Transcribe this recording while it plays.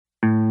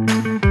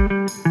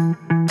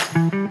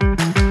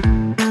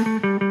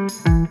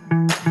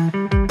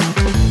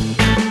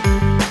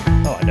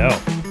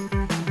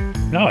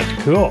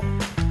Cool.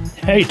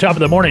 Hey, top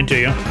of the morning to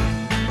you.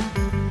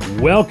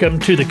 Welcome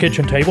to the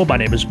kitchen table. My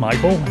name is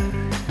Michael,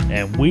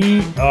 and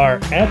we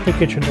are at the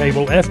kitchen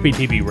table,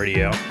 FBTV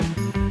Radio.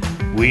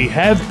 We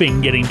have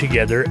been getting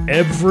together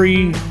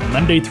every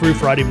Monday through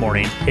Friday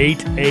morning,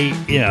 8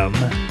 a.m.,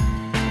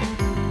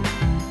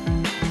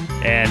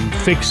 and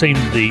fixing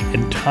the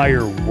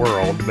entire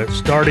world. But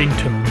starting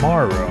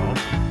tomorrow,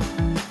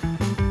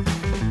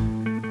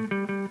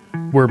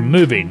 we're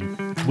moving.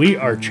 We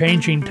are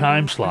changing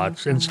time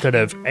slots. Instead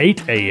of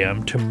 8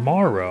 a.m.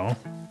 tomorrow,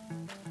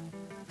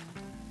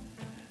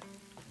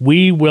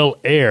 we will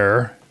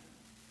air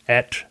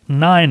at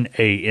 9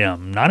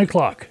 a.m., 9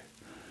 o'clock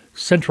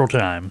Central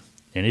Time.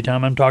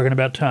 Anytime I'm talking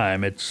about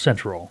time, it's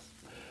Central.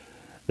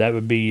 That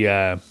would be,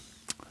 10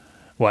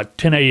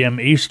 a.m.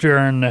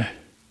 Eastern,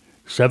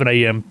 7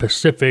 a.m.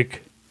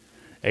 Pacific,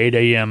 8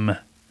 a.m.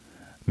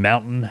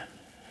 Mountain.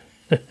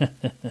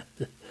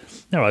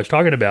 No, I was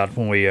talking about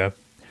when we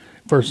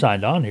first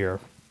signed on here,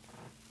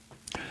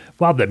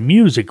 while the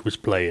music was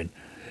playing,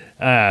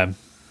 put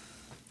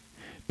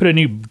a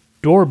new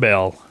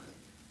doorbell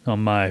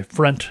on my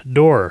front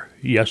door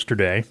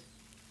yesterday.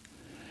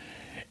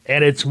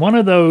 And it's one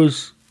of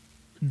those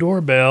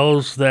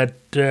doorbells that,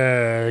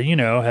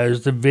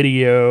 has the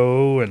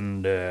video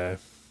and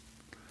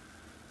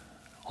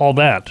all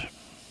that.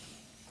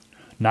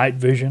 Night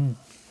vision.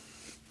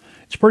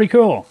 It's pretty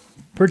cool.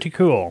 Pretty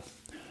cool.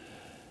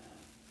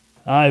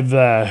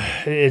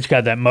 It's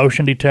got that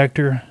motion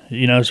detector,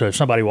 so if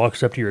somebody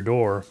walks up to your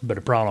door, but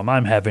a problem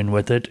I'm having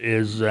with it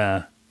is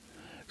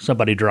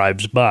somebody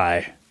drives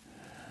by.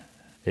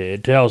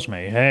 It tells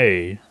me,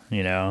 hey,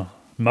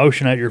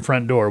 motion at your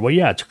front door. Well,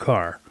 yeah, it's a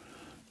car.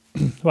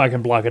 Well, I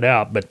can block it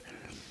out, but,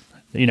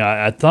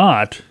 I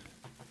thought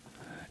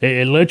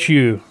it lets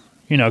you,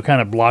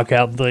 kind of block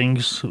out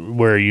things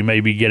where you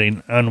may be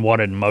getting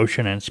unwanted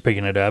motion and it's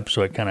picking it up,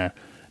 so it kind of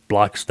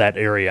blocks that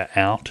area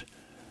out.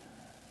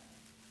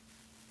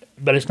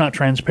 But it's not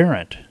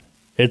transparent.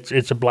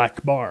 It's a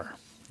black bar.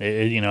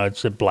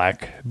 It's a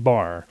black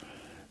bar.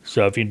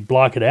 So if you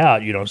block it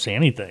out, you don't see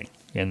anything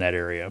in that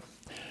area.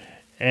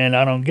 And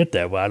I don't get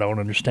that. Well, I don't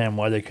understand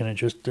why they couldn't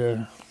just,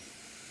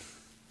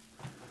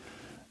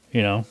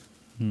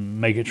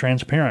 make it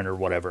transparent or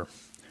whatever.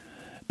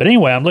 But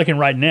anyway, I'm looking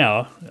right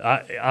now.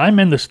 I'm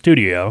in the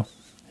studio.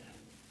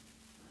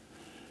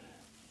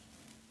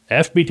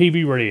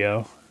 FBTV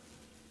Radio.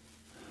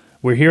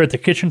 We're here at the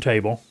kitchen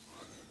table.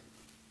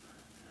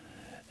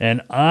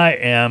 And I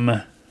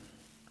am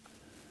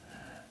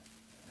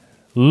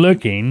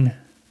looking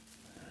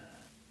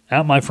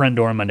out my front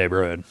door in my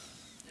neighborhood.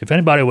 If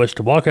anybody was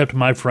to walk up to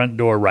my front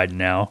door right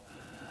now,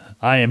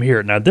 I am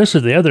here. Now, this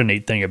is the other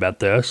neat thing about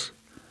this,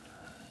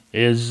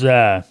 is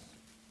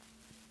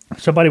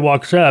somebody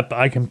walks up,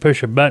 I can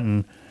push a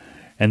button,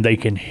 and they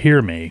can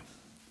hear me.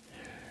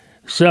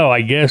 So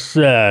I guess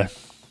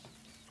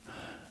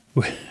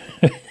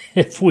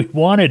if we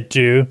wanted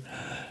to,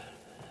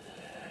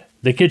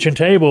 the kitchen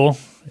table,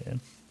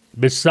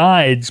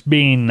 besides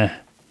being on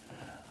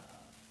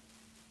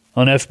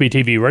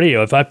FBTV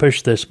Radio, if I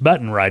push this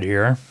button right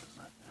here,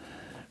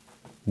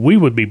 we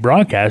would be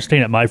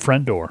broadcasting at my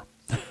front door.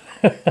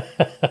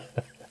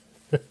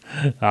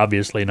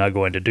 Obviously not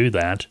going to do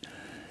that,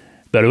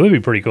 but it would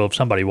be pretty cool if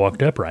somebody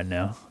walked up right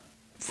now.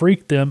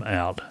 Freak them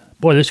out.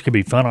 Boy, this could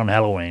be fun on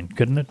Halloween,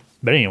 couldn't it?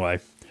 But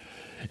anyway,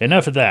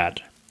 enough of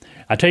that.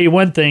 I tell you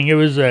one thing, it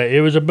was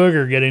a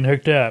booger getting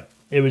hooked up.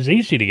 It was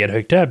easy to get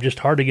hooked up, just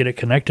hard to get it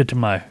connected to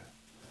my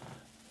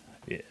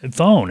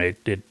phone.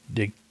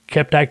 It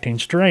kept acting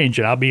strange,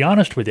 and I'll be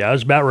honest with you, I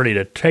was about ready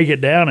to take it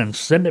down and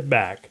send it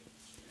back.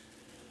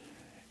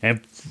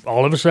 And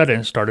all of a sudden,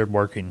 it started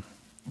working.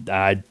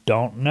 I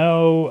don't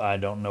know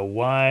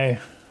why.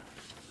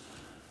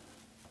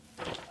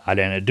 I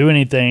didn't do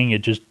anything.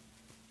 It just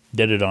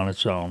did it on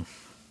its own.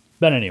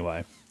 But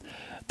anyway,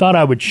 thought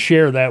I would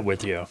share that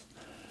with you.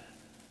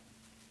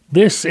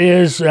 This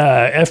is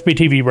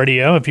FBTV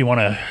Radio. If you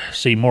want to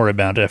see more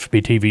about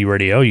FBTV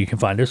Radio, you can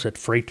find us at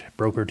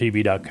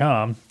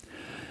freightbrokertv.com.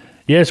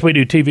 Yes, we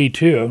do TV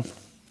too.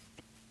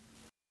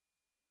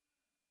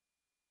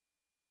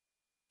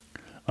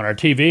 On our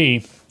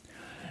TV,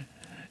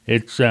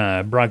 it's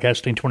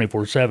broadcasting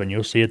 24/7.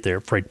 You'll see it there,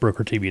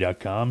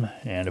 freightbrokertv.com.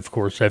 And, of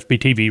course,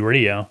 FBTV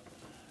Radio,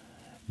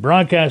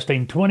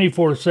 broadcasting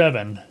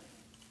 24/7.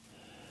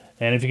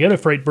 And if you go to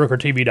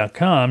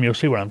freightbrokertv.com, you'll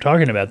see what I'm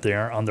talking about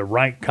there. On the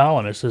right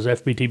column, it says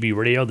FBTV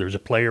Radio. There's a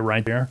player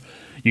right there.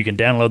 You can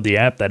download the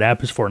app. That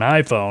app is for an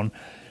iPhone.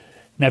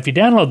 Now, if you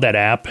download that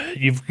app,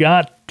 you've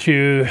got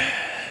to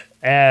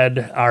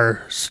add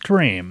our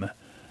stream.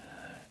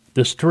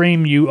 The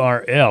stream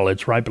URL,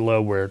 it's right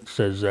below where it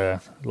says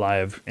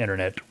Live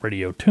Internet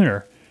Radio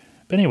Tuner.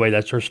 But anyway,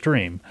 that's our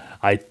stream.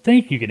 I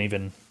think you can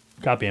even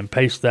copy and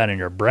paste that in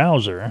your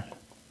browser.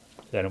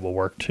 Then it will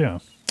work too.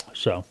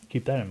 So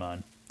keep that in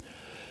mind.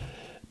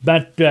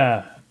 But,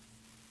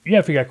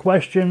 if you got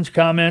questions,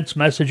 comments,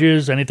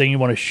 messages, anything you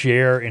want to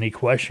share, any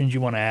questions you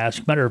want to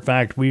ask. Matter of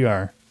fact, we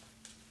are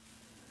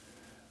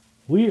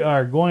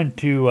going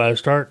to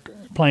start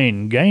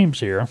playing games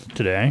here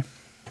today.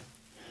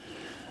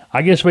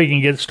 I guess we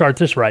can start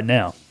this right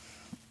now.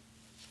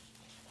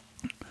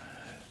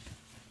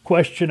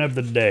 Question of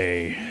the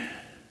day.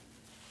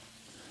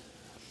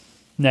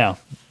 Now,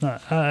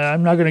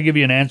 I'm not going to give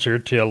you an answer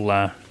till,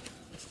 well,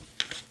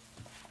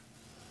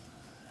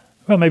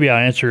 maybe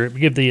I'll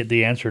give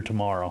the answer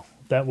tomorrow.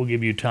 That will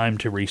give you time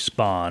to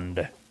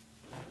respond.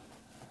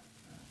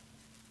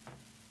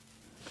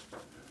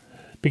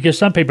 Because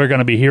some people are going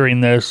to be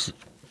hearing this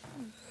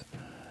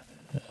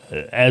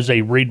as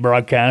a read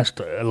broadcast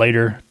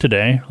later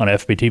today on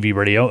FBTV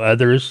radio.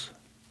 Others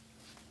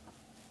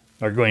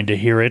are going to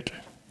hear it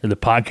in the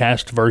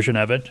podcast version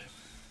of it.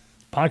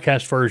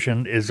 Podcast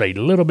version is a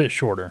little bit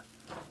shorter,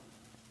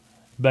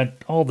 but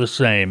all the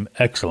same,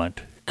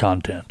 excellent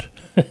content.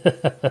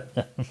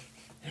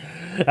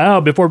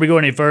 Oh, before we go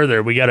any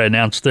further, we got to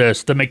announce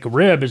this. The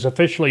McRib is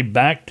officially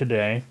back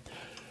today.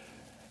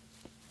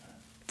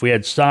 If we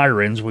had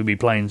sirens, we'd be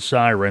playing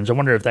sirens. I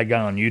wonder if that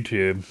guy on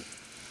YouTube,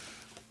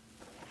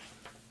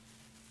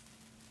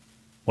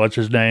 what's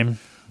his name?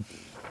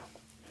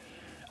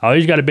 Oh,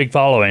 he's got a big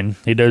following.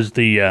 He does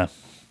the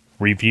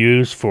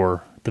reviews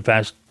for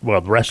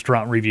the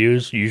restaurant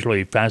reviews,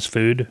 usually fast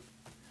food.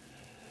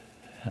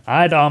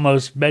 I'd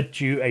almost bet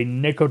you a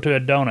nickel to a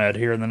donut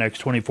here in the next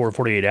 24,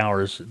 48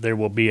 hours, there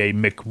will be a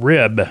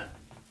McRib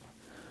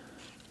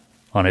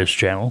on his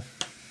channel.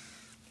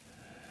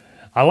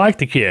 I like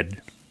the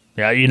kid.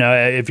 Yeah, you know,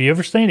 if you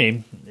ever seen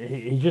him,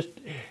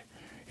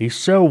 he's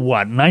so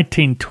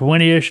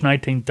 1920-ish,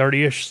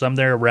 1930-ish,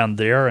 somewhere around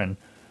there, and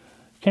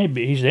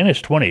he's in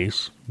his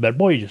 20s, but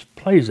boy, he just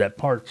plays that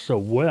part so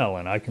well,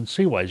 and I can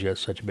see why he's got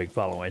such a big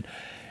following.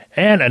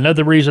 And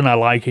another reason I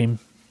like him,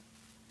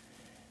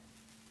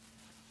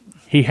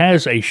 he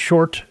has a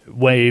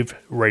short-wave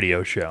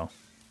radio show.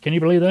 Can you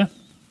believe that?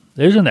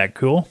 Isn't that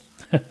cool?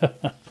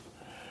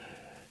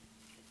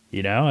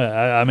 You know,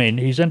 I mean,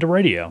 he's into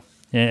radio,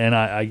 and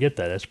I get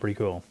that. That's pretty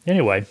cool.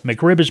 Anyway,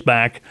 McRib is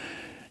back.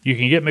 You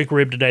can get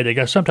McRib today. They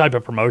got some type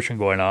of promotion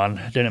going on.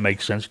 It didn't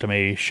make sense to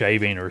me,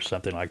 shaving or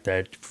something like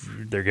that.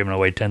 They're giving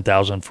away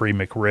 10,000 free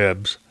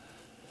McRibs.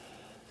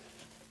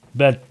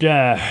 But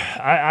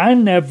I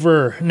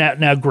never...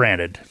 Now,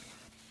 granted,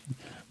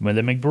 when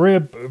the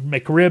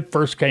McRib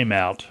first came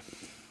out,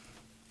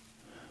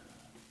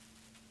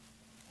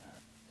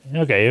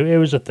 okay, it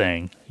was a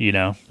thing, you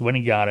know. When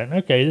he got it,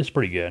 okay, this is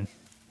pretty good.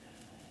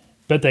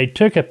 But they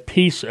took a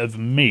piece of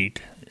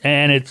meat,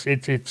 and it's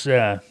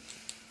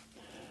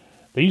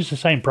they use the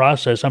same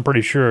process, I'm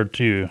pretty sure,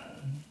 to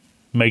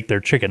make their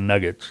chicken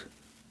nuggets,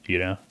 you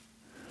know.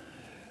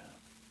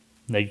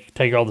 They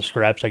take all the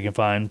scraps they can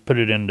find, put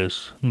it in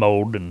this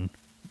mold, and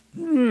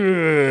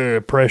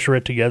pressure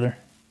it together.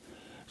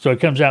 So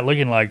it comes out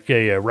looking like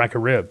a rack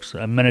of ribs,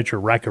 a miniature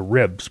rack of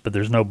ribs, but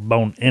there's no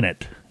bone in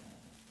it.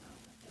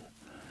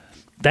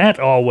 That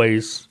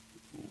always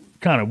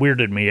kind of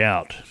weirded me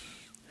out.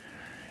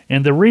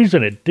 And the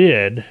reason it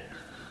did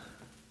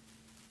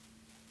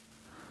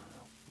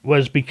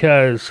was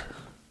because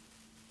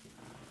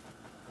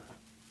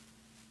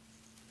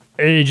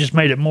it just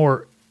made it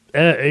more,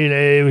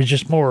 it was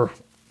just more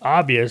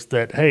obvious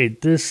that, hey,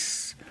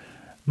 this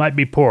might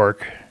be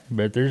pork,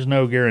 but there's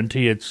no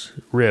guarantee it's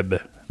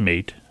rib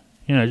meat.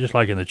 You know, just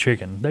like in the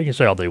chicken. They can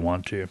say all they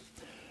want to.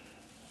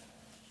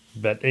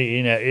 But,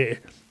 you know,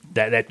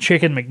 that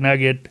chicken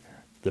McNugget,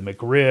 the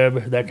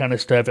McRib, that kind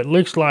of stuff, it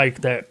looks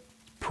like that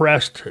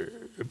pressed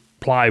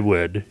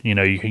plywood, you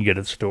know, you can get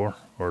at the store,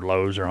 or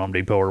Lowe's or Home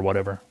Depot or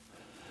whatever.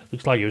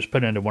 Looks like it was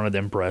put into one of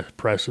them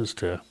presses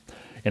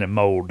in a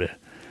mold.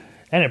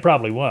 And it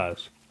probably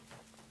was.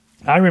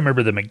 I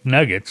remember the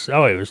McNuggets.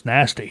 Oh, it was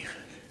nasty.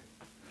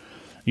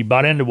 You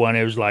bought into one,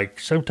 it was like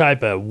some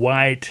type of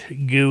white,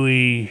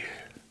 gooey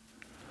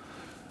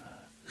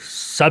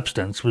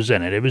substance was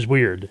in it. It was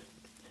weird.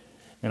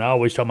 And I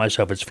always told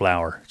myself it's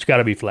flour. It's got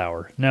to be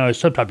flour. No, it's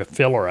some type of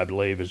filler, I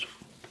believe, is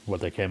what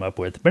they came up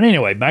with. But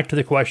anyway, back to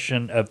the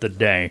question of the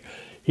day.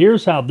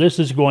 Here's how this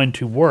is going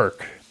to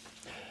work.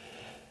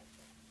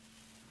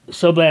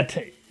 So that,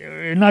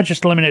 not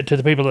just limit it to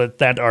the people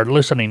that are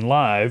listening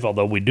live,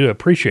 although we do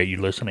appreciate you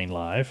listening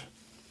live,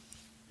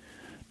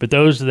 but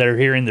those that are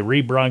hearing the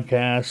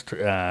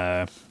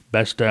rebroadcast,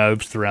 best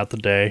ofs throughout the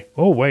day.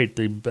 Oh, wait,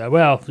 the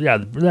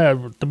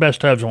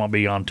best ofs won't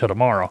be on till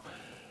tomorrow.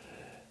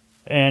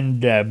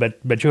 And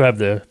but you'll have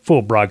the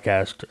full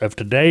broadcast of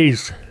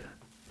today's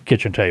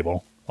kitchen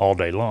table all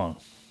day long.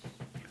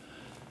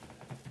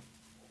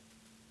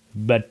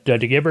 But to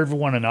give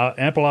everyone an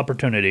ample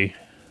opportunity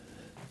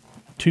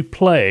to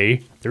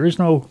play, there is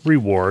no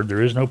reward,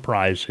 there is no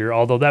prize here,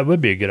 although that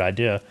would be a good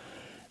idea.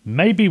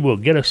 Maybe we'll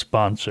get a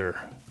sponsor.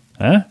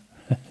 Huh?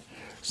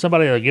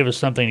 Somebody will give us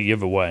something to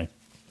give away.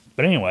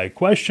 But anyway,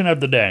 question of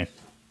the day.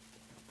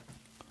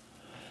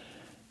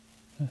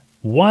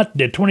 What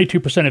did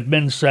 22% of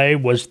men say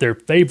was their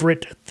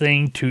favorite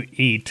thing to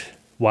eat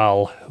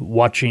while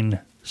watching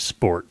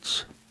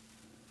sports?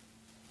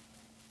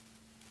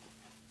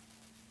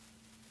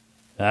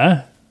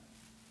 Huh?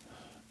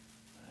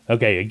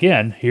 Okay,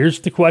 again, here's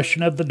the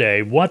question of the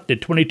day. What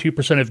did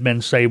 22% of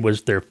men say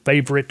was their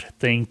favorite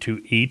thing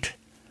to eat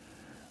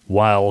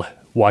while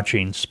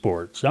watching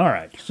sports. All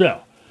right,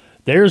 so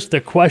there's the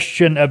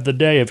question of the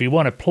day. If you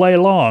want to play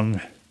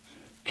along,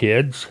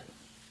 kids,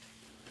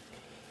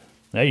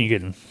 now you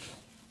can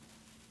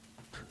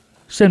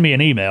send me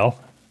an email,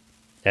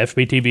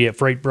 FBTV at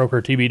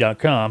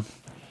freightbrokertv.com.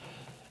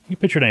 You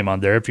put your name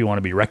on there if you want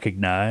to be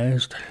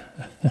recognized.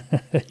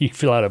 You can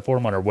fill out a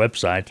form on our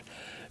website,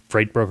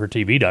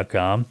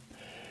 freightbrokertv.com.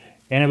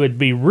 And it would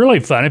be really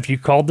fun if you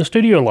called the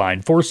studio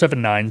line,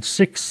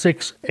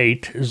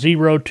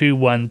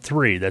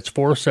 479-668-0213. That's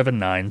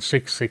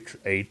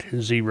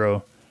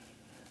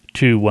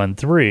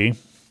 479-668-0213.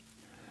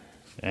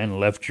 And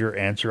left your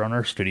answer on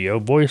our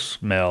studio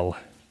voicemail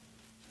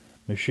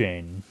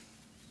machine.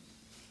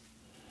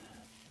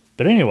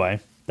 But anyway,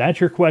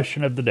 that's your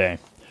question of the day.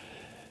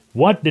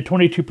 What did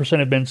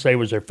 22% of men say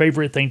was their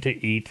favorite thing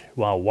to eat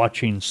while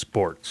watching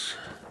sports?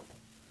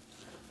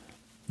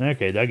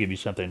 Okay, that'll give you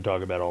something to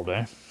talk about all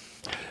day.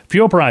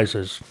 Fuel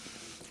prices.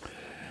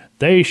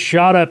 They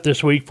shot up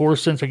this week, 4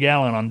 cents a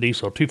gallon on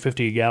diesel,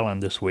 $2.50 a gallon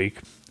this week.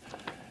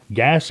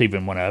 Gas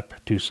even went up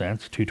 2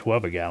 cents,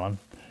 $2.12 a gallon.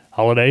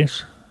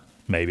 Holidays?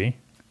 Maybe.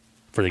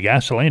 For the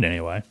gasoline,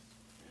 anyway.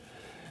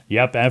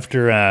 Yep,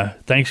 after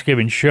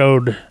Thanksgiving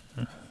showed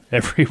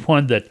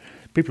everyone that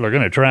people are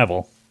going to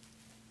travel.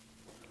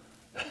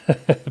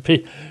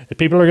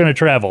 People are going to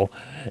travel,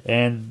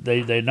 and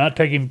they're not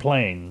taking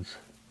planes.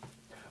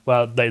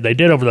 Well, they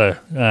did over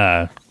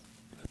the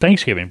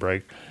Thanksgiving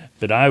break,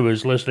 but I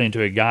was listening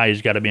to a guy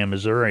who's got to be in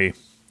Missouri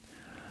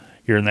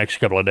here in the next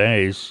couple of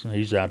days.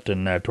 He's out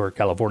in toward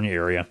California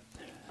area.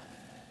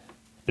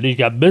 But he's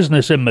got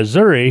business in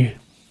Missouri.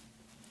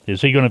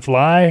 Is he going to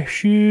fly?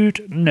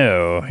 Shoot,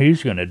 no.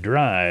 He's going to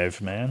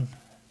drive, man.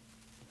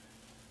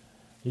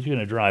 He's going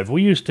to drive.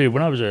 We used to,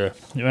 when I was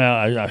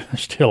I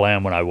still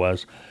am when I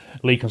was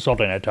lead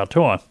consultant at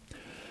Tautoa.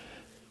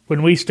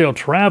 When we still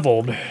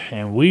traveled,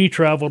 and we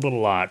traveled a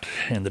lot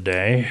in the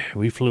day,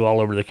 we flew all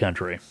over the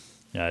country,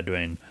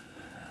 doing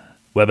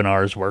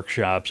webinars,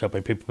 workshops,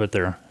 helping people put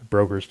their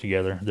brokers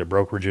together, their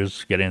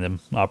brokerages, getting them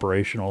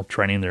operational,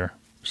 training their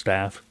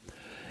staff.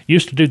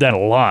 Used to do that a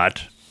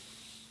lot,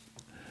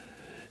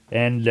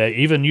 and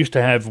even used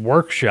to have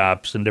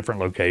workshops in different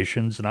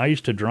locations, and I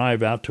used to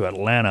drive out to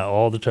Atlanta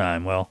all the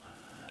time. Well,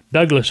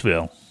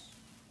 Douglasville.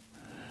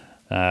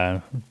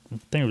 I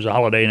think it was a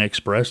Holiday Inn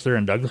Express there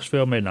in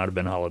Douglasville. May not have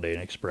been Holiday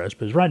Inn Express,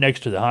 but it's right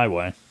next to the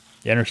highway,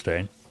 the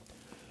interstate.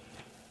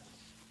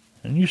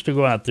 And used to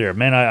go out there.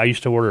 Man, I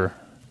used to order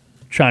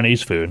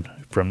Chinese food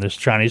from this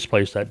Chinese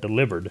place that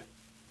delivered.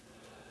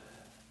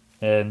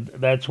 And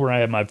that's where I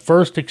had my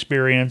first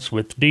experience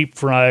with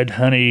deep-fried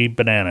honey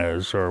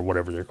bananas, or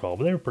whatever they're called.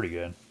 But they were pretty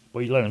good.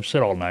 Well, you let them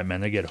sit all night, man,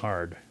 they get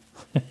hard.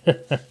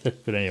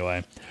 But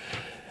anyway.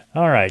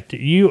 All right,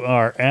 you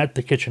are at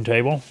the kitchen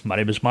table. My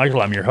name is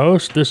Michael. I'm your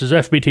host. This is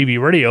FBTV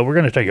Radio. We're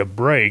going to take a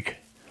break.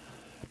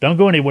 Don't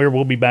go anywhere.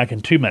 We'll be back in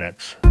 2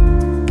 minutes.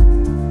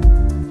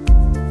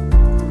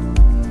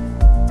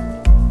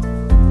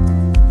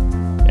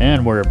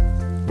 And we're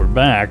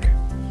back.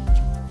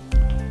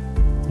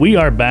 We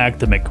are back.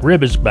 The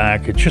McRib is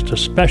back. It's just a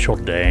special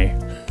day.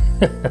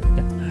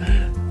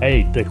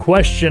 Hey, the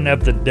question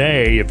of the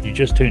day, if you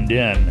just tuned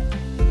in,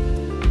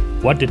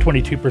 what did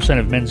 22%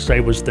 of men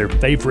say was their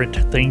favorite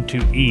thing to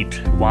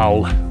eat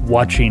while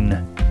watching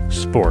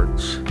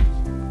sports?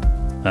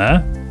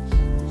 Huh?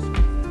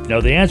 Know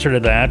the answer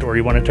to that, or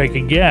you want to take a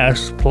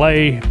guess,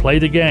 play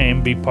the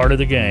game, be part of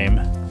the game.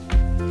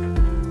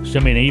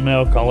 Send me an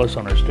email, call us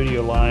on our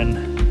studio line,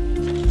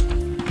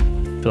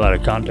 fill out a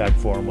contact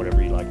form,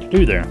 whatever you'd like to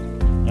do there.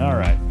 All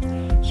right.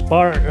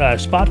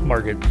 Spot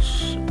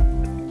markets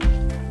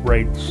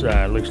rates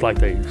looks like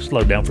they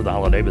slowed down for the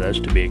holiday, but that's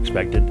to be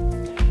expected.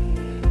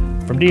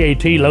 From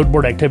DAT, load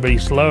board activity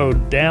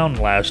slowed down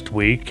last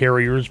week.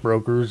 Carriers,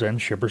 brokers,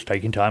 and shippers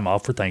taking time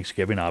off for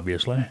Thanksgiving,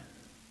 obviously.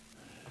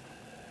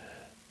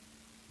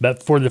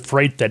 But for the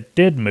freight that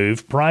did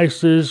move,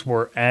 prices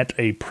were at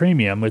a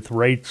premium, with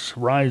rates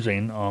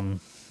rising on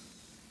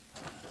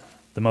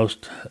the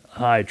most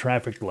high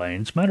traffic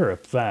lanes. Matter of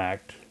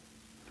fact,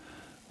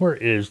 where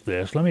is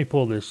this? Let me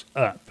pull this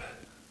up.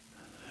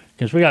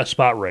 Because we got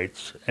spot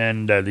rates,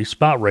 and these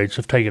spot rates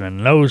have taken a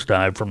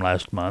nosedive from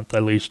last month,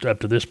 at least up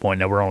to this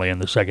point. Now we're only in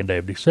the second day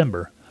of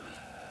December.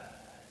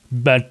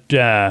 But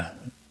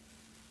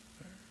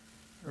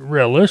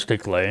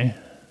realistically,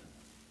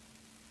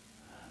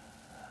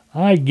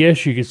 I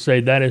guess you could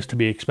say that is to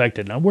be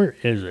expected. Now, where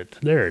is it?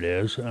 There it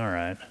is. All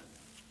right.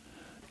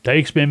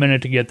 Takes me a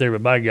minute to get there,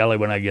 but by golly,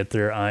 when I get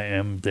there, I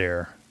am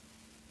there.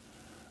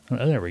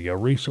 Oh, there we go.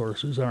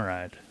 Resources. All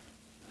right.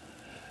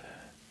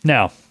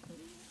 Now,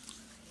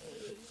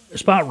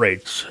 spot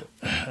rates.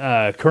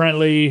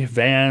 Currently,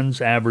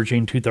 vans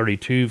averaging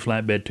 232,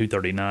 flatbed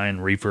 239,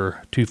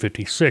 reefer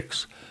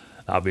 256,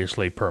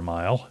 obviously per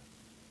mile,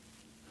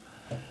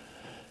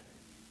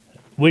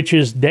 which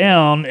is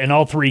down in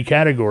all three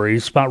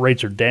categories. Spot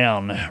rates are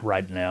down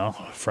right now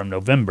from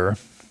November.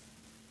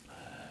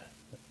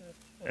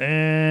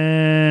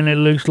 And it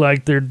looks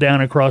like they're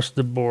down across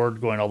the board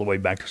going all the way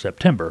back to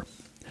September.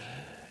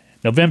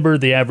 November,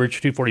 the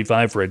average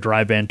 245 for a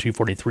dry van,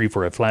 243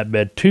 for a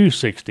flatbed,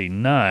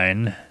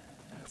 269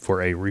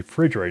 for a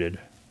refrigerated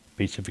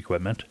piece of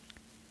equipment.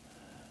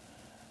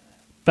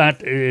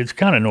 But it's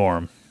kind of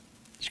norm.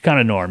 It's kind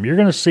of norm. You're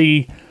going to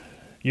see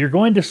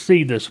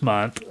this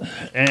month,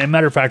 and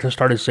matter of fact, I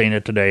started seeing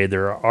it today.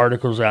 There are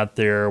articles out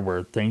there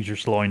where things are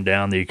slowing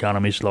down, the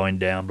economy's slowing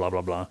down, blah,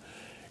 blah, blah.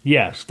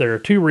 Yes, there are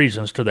two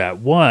reasons to that.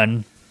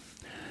 One,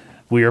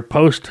 we are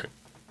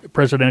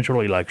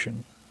post-presidential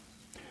election.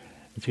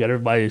 It's got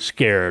everybody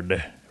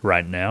scared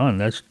right now,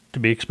 and that's to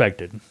be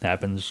expected. It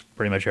happens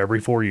pretty much every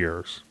 4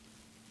 years.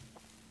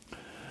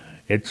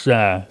 It's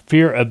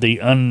fear of the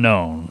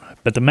unknown.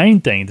 But the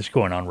main thing that's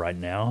going on right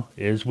now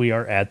is we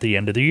are at the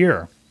end of the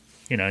year.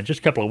 In just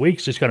a couple of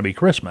weeks, it's going to be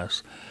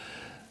Christmas.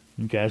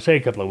 Okay, I say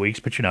a couple of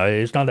weeks, but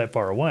it's not that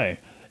far away.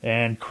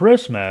 And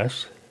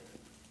Christmas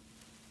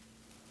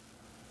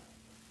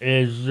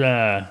is,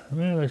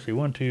 let's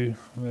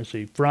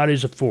see,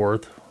 Friday's the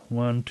 4th.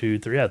 1, 2,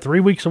 3, 3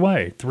 weeks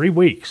away. 3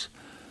 weeks.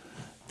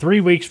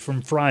 3 weeks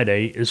from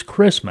Friday is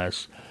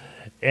Christmas.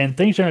 And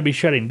things are going to be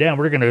shutting down.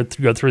 We're going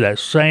to go through that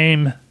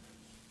same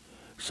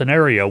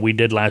scenario we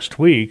did last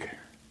week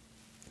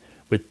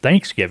with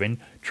Thanksgiving,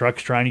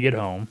 trucks trying to get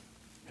home.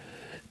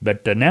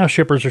 But now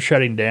shippers are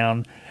shutting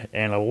down,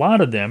 and a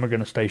lot of them are going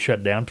to stay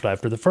shut down till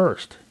after the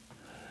 1st,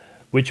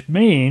 which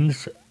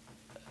means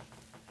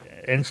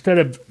instead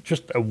of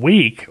just a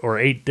week or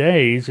 8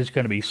 days, it's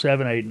going to be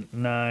 7, 8,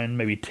 9,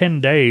 maybe 10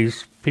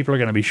 days. People are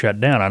going to be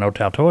shut down. I know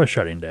Tautoa is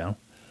shutting down.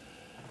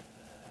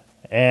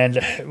 And,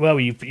 well,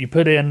 you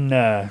put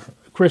in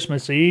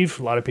Christmas Eve.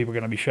 A lot of people are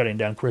going to be shutting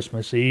down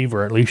Christmas Eve,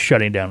 or at least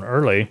shutting down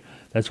early.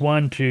 That's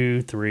 1,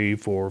 2, 3,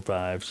 4,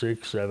 5,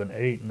 6, 7,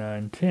 8,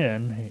 9,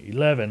 10,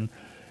 11,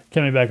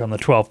 coming back on the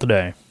 12th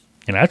day.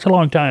 That's a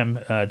long time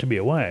to be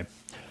away.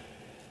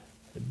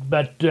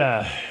 But,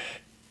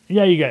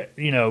 yeah, you got,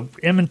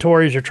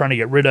 inventories are trying to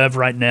get rid of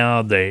right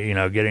now. They,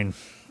 getting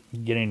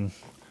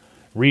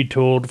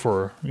retooled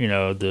for,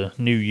 the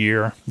new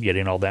year,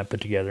 getting all that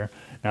put together.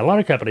 Now, a lot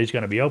of companies are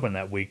going to be open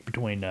that week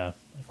between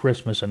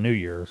Christmas and New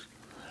Year's.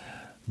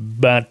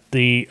 But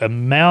the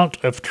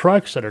amount of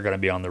trucks that are going to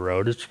be on the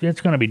road, it's going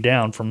to be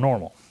down from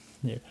normal.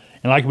 Yeah.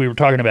 And like we were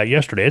talking about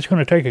yesterday, it's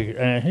going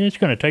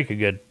to take a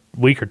good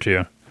week or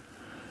two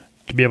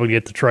to be able to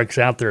get the trucks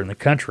out there in the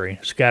country,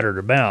 scattered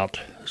about,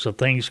 so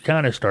things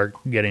kind of start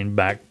getting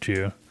back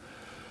to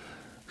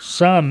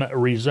some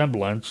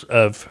resemblance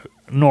of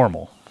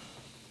normal.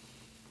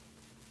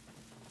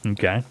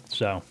 Okay,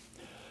 so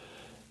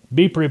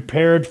be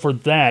prepared for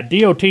that.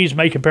 DOT is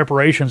making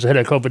preparations ahead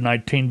of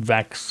COVID-19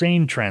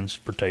 vaccine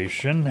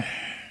transportation.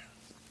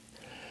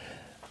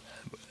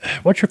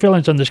 What's your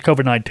feelings on this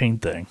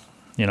COVID-19 thing?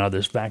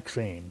 This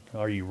vaccine.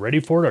 Are you ready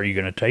for it? Are you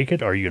going to take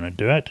it? Are you going to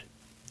do it?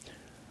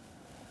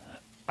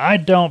 I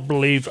don't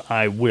believe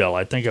I will.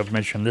 I think I've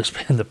mentioned this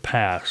in the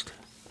past.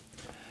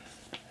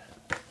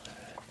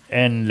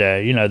 And,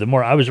 the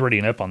more I was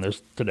reading up on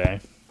this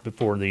today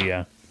before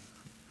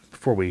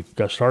we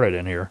got started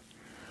in here.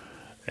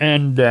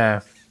 And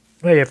well,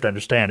 you have to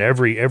understand,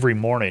 every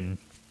morning,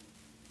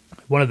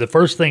 one of the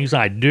first things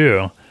I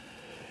do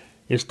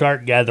is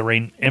start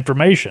gathering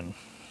information.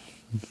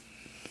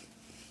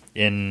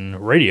 In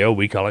radio,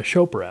 we call it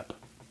show prep.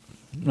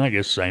 I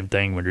guess same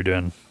thing when you're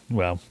doing,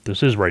 well,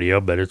 this is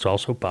radio, but it's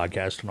also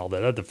podcast and all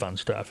that other fun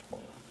stuff.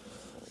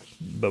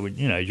 But,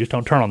 you just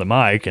don't turn on the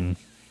mic and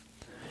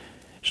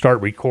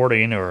start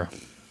recording or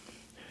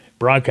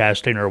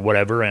broadcasting or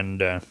whatever,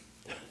 and,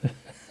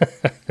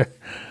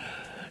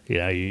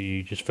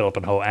 you just fill up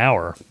a whole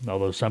hour.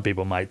 Although some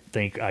people might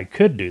think I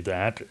could do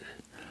that.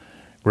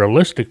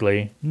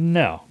 Realistically,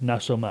 no,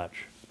 not so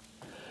much.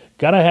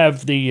 Got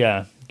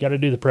to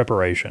do the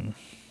preparation.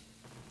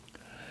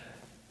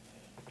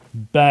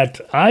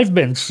 But I've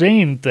been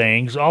seeing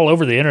things all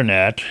over the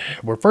internet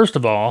where, first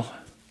of all,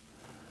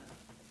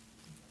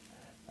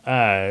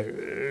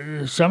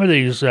 some of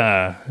these,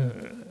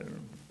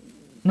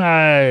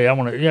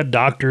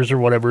 doctors or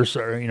whatever,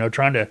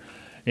 trying to,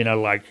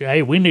 like,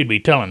 hey, we need to be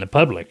telling the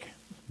public.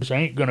 This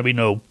ain't going to be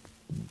no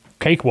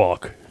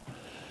cakewalk.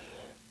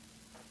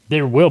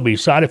 There will be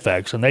side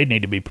effects, and they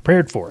need to be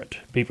prepared for it.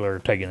 People are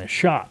taking this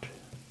shot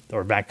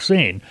or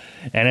vaccine,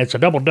 and it's a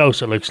double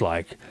dose, it looks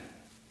like.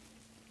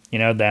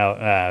 Now,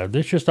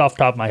 this is just off the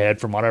top of my head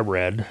from what I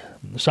read.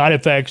 The side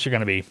effects are going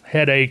to be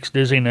headaches,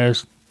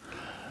 dizziness,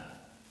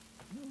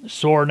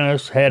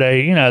 soreness,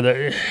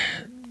 headache,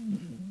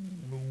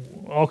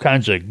 all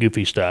kinds of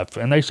goofy stuff.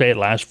 And they say it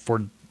lasts for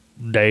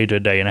a day to a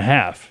day and a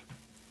half.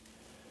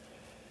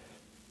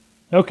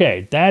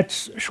 Okay,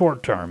 that's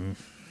short term.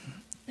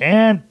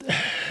 And,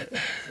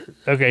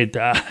 okay,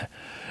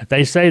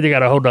 they say they got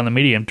to hold on the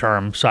medium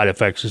term side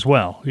effects as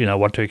well.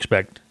 What to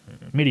expect.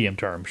 Medium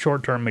term,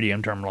 short term,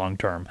 medium term, long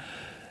term.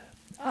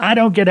 I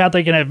don't get how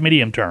they can have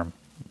medium term.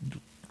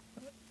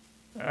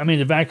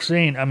 The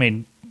vaccine,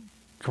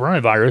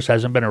 coronavirus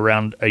hasn't been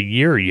around a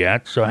year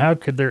yet, so how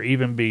could there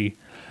even be,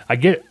 I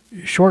get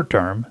short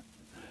term,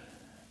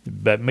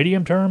 but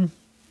medium term,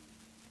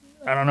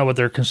 I don't know what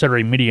they're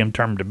considering medium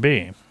term to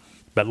be.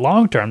 But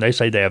long term, they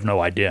say they have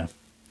no idea.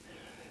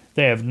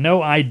 They have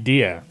no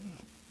idea.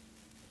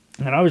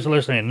 And I was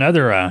listening to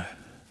another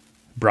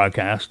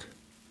broadcast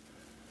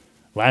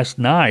last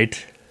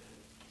night,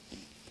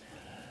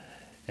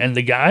 and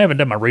the guy, I haven't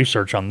done my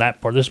research on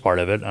this part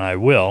of it, and I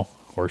will,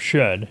 or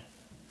should,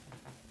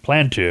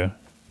 plan to,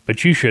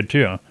 but you should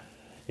too,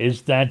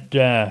 is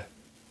that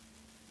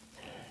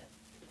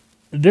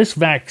this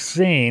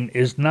vaccine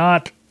is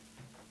not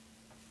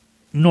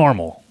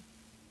normal.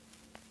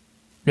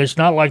 It's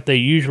not like they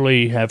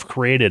usually have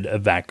created a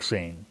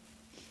vaccine.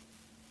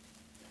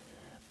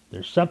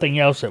 There's something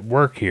else at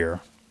work here.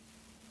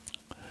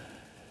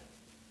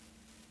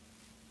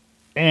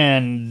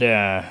 And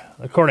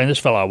according to this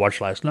fellow I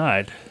watched last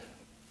night,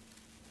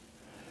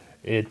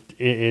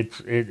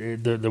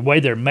 the way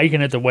they're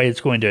making it, the way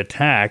it's going to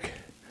attack,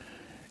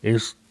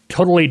 is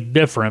totally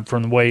different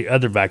from the way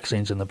other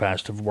vaccines in the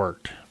past have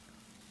worked.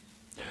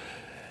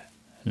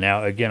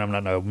 Now, again, I'm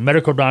not no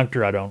medical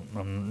doctor.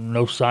 I'm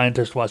no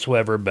scientist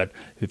whatsoever. But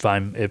if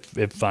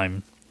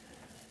I'm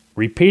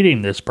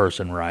repeating this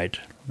person right,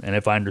 and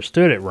if I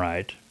understood it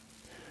right,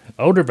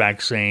 older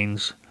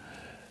vaccines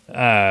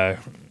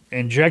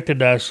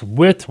injected us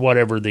with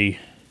whatever the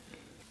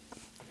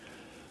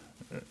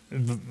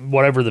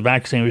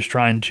vaccine was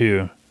trying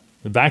to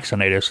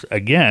vaccinate us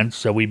against,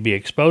 so we'd be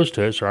exposed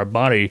to it, so our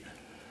body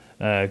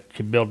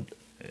could build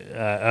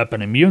up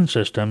an immune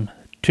system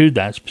to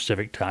that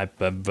specific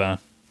type of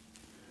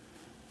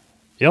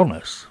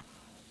illness.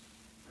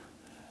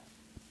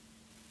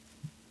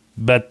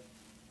 But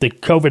the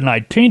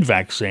COVID-19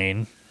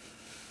 vaccine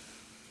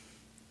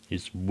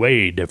is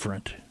way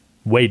different.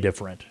 Way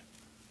different.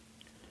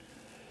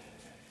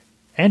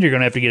 And you're going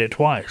to have to get it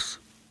twice.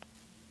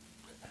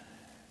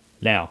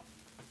 Now,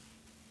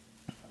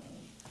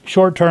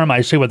 short term,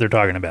 I see what they're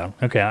talking about.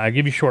 Okay, I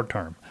give you short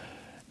term.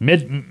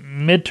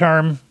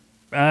 Midterm,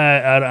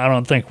 I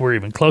don't think we're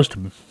even close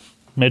to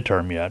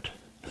midterm yet.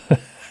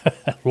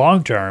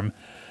 Long term,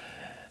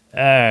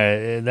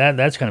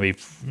 that's going to be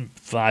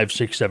 5,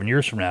 6, 7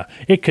 years from now.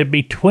 It could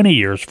be 20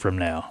 years from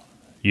now.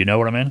 You know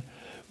what I mean?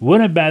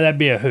 Wouldn't that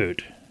be a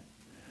hoot?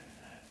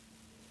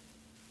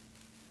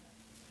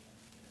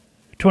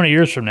 20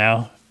 years from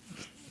now,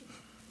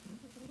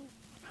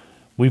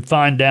 we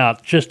find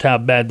out just how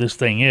bad this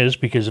thing is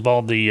because of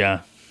all the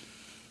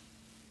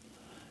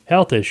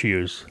health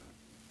issues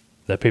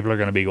that people are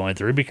going to be going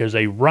through because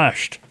they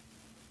rushed.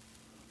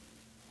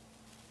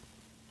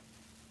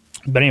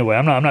 But anyway,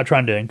 I'm not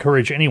trying to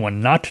encourage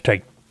anyone not to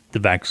take the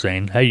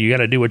vaccine. Hey, you got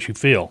to do what you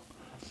feel.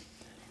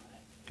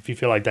 If you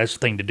feel like that's the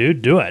thing to do,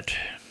 do it.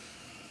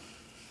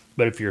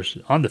 But if you're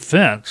on the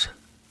fence,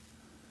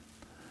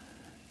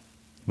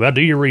 well,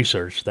 do your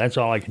research. That's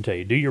all I can tell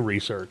you. Do your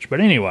research. But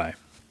anyway,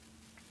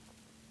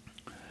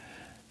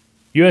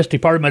 U.S.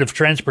 Department of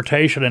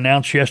Transportation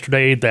announced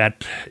yesterday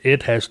that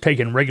it has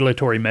taken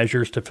regulatory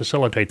measures to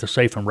facilitate the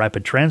safe and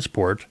rapid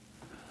transport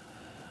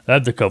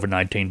of the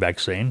COVID-19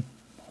 vaccine.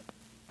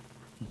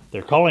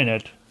 They're calling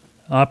it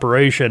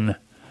Operation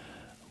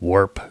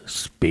Warp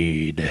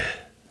Speed.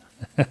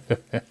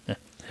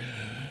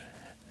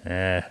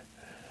 And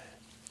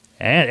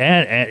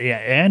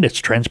it's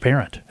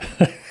transparent.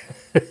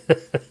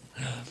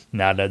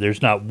 Now,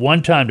 there's not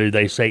one time do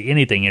they say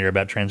anything in here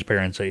about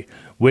transparency,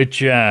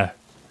 which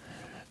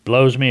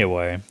blows me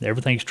away.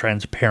 Everything's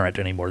transparent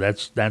anymore.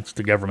 That's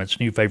the government's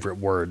new favorite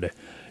word,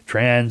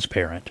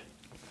 transparent.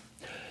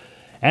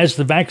 As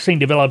the vaccine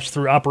develops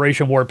through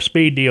Operation Warp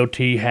Speed, DOT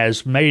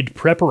has made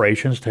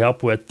preparations to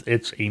help with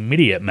its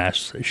immediate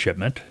mass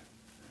shipment.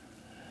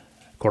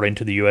 According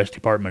to the U.S.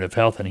 Department of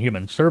Health and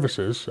Human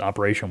Services,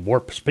 Operation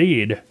Warp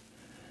Speed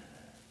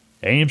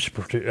aims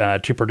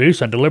to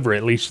produce and deliver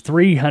at least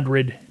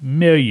 300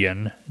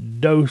 million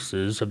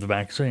doses of the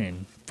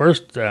vaccine.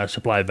 First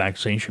supply of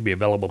vaccine should be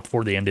available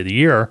before the end of the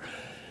year.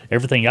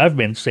 Everything I've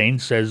been seeing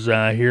says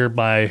here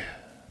by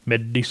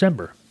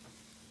mid-December.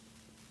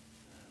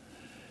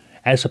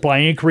 As supply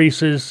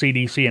increases,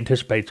 CDC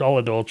anticipates all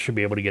adults should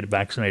be able to get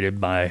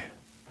vaccinated by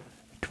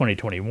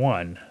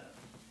 2021.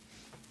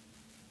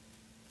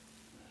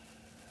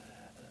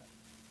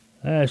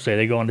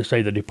 They go on to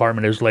say the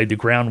department has laid the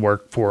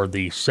groundwork for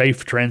the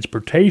safe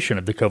transportation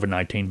of the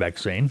COVID-19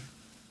 vaccine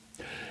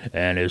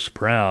and is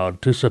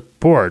proud to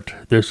support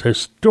this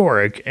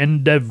historic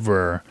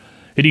endeavor.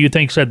 Who do you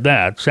think said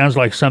that? Sounds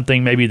like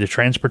something maybe the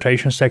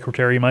transportation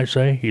secretary might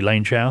say,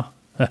 Elaine Chao.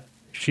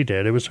 She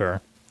did. It was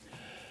her.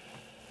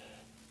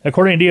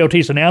 According to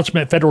DOT's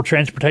announcement, federal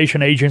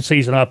transportation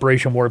agencies and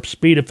Operation Warp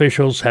Speed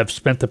officials have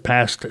spent the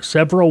past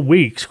several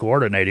weeks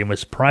coordinating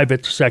with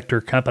private sector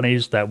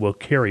companies that will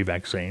carry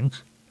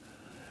vaccines,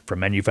 from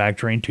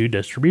manufacturing to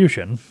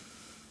distribution.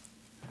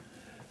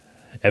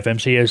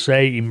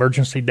 FMCSA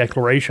emergency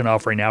declaration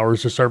offering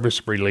hours of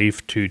service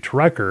relief to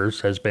truckers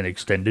has been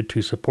extended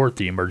to support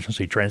the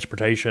emergency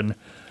transportation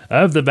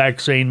of the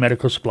vaccine,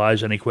 medical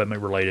supplies, and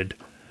equipment related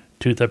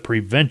to the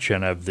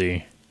prevention of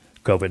the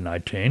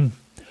COVID-19.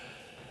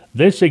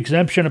 This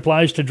exemption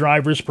applies to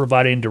drivers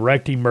providing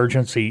direct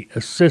emergency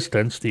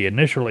assistance. The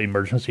initial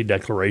emergency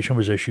declaration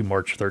was issued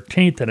March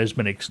 13th and has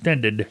been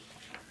extended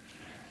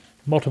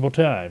multiple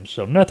times.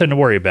 So nothing to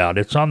worry about.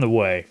 It's on the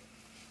way.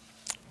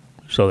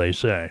 So they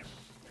say.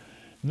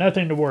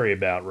 Nothing to worry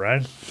about,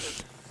 right?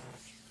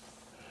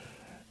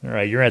 All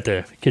right, you're at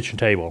the kitchen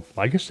table.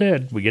 Like I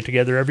said, we get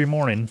together every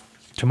morning.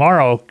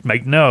 Tomorrow,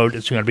 make note,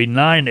 it's going to be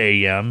 9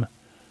 a.m.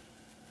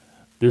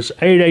 This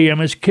 8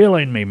 a.m. is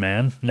killing me,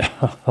 man. No,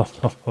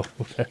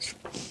 it's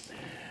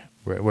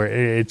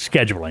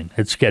scheduling.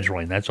 It's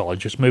scheduling. That's all.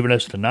 It's just moving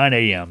us to 9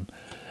 a.m.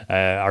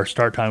 Our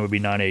start time would be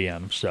 9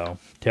 a.m. So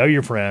tell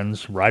your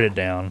friends, write it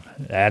down,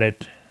 add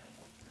it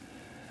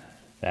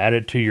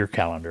to your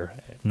calendar.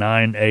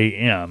 9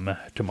 a.m.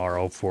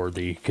 tomorrow for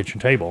the kitchen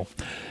table.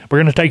 We're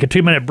going to take a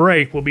 2-minute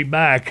break. We'll be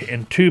back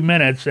in 2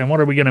 minutes. And what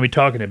are we going to be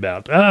talking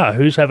about?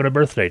 Who's having a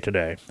birthday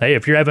today? Hey,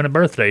 if you're having a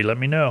birthday, let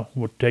me know.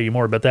 We'll tell you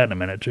more about that in a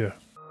minute, too.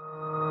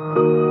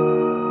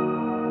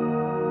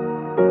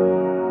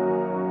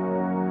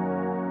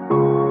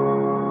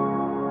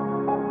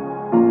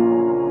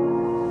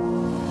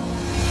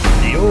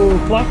 The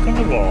old clock on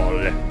the wall.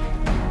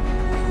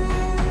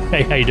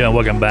 Hey, how you doing?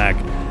 Welcome back.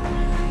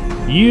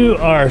 You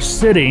are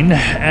sitting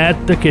at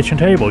the kitchen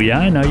table. Yeah,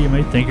 I know you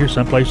may think you're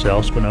someplace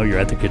else, but no, you're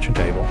at the kitchen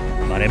table.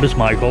 My name is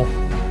Michael.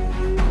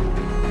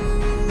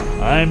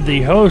 I'm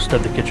the host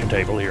of the kitchen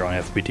table here on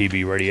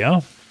FBTV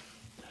Radio.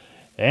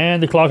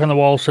 And the clock on the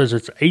wall says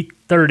it's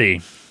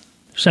 8:30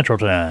 Central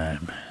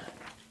Time.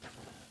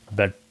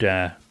 But,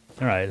 all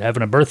right,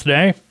 having a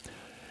birthday.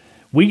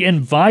 We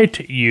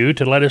invite you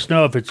to let us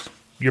know if it's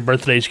your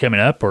birthday's coming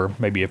up, or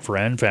maybe a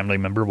friend, family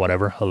member,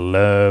 whatever, a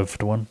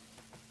loved one.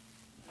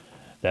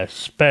 That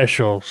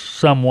special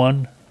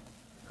someone.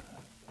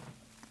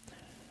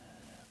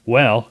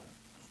 Well,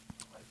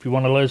 if you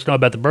want to let us know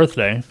about the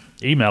birthday,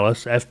 email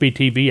us,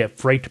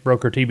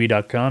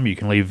 fbtv@freightbrokertv.com. You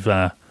can leave,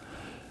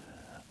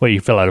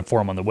 you fill out a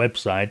form on the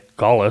website.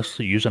 Call us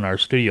using our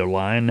studio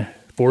line,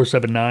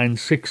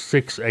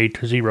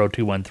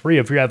 479-668-0213.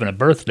 If you're having a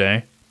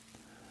birthday,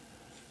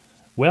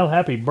 well,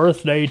 happy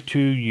birthday to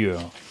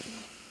you.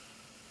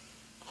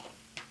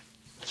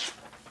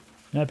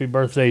 Happy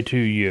birthday to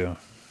you.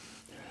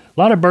 A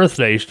lot of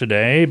birthdays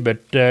today,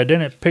 but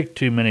didn't pick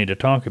too many to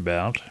talk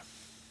about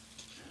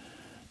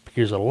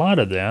because a lot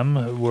of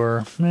them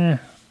were, they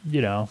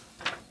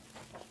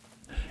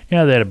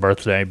had a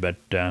birthday, but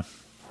didn't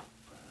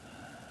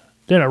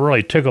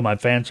really tickle my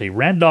fancy.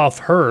 Randolph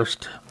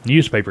Hearst,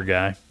 newspaper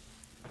guy,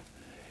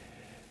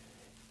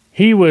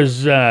 he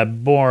was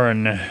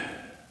born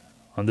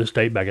on this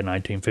date back in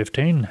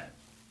 1915.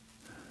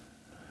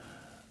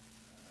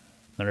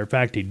 Matter of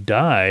fact, he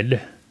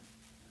died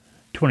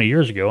 20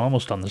 years ago,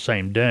 almost on the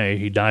same day.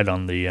 He died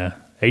on the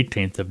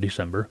 18th of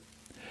December.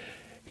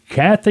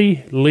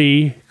 Kathy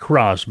Lee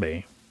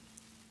Crosby.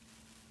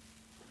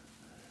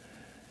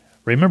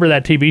 Remember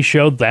that TV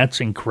show,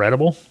 That's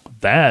Incredible?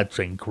 That's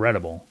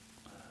Incredible.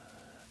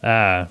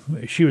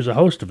 She was a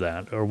host of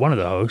that, or one of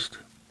the hosts.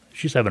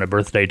 She's having a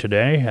birthday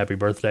today. Happy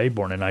birthday,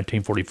 born in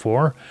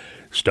 1944.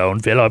 Stone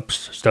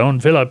Phillips,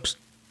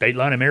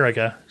 Dateline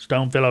America.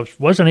 Stone Phillips.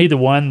 Wasn't he the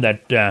one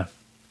that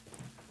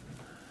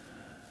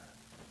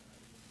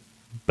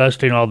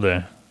busting all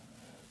the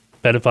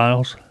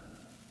pedophiles?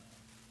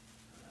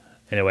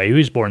 Anyway, he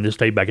was born this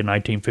day back in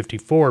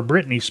 1954.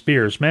 Britney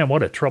Spears, man,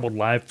 what a troubled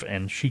life,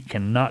 and she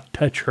cannot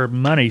touch her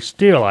money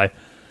still. I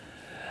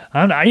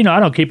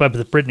don't keep up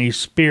with Britney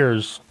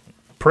Spears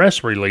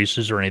press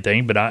releases or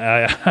anything, but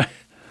I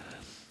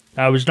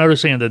was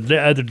noticing the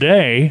other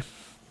day.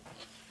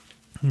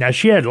 Now,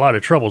 she had a lot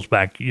of troubles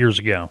back years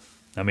ago.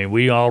 I mean,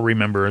 we all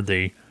remember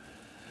the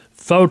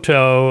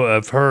photo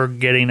of her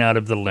getting out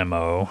of the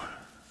limo.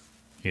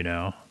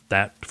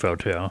 That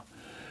photo,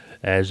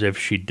 as if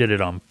she did it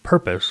on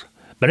purpose.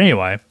 But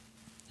anyway,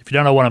 if you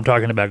don't know what I'm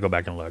talking about, go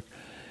back and look.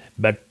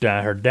 But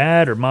her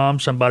dad or mom,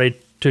 somebody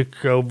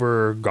took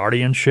over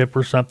guardianship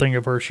or something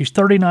of her. She's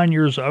 39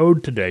 years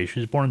old today.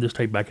 She was born in this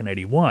state back in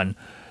 81.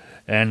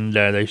 And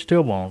they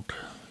still won't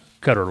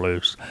cut her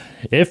loose.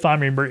 If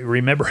I'm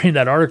remembering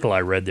that article I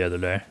read the other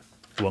day,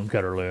 won't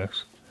cut her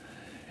loose.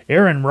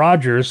 Aaron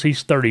Rodgers,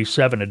 he's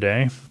 37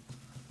 today.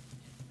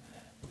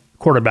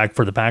 Quarterback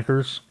for the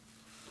Packers.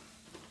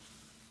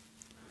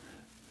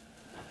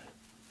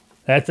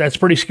 That's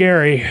pretty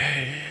scary.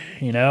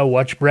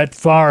 Watch Brett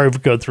Favre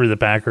go through the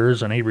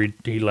Packers, and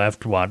he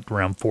left,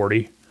 around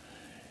 40.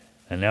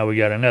 And now we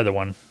got another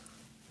one.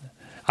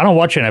 I don't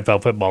watch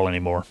NFL football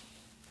anymore.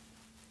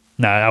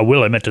 Now, I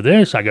will admit to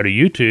this. I go to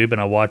YouTube,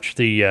 and I watch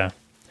the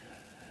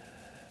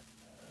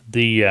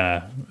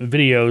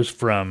videos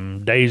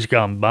from days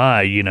gone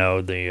by,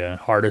 the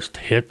hardest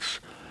hits,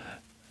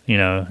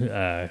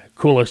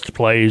 coolest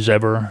plays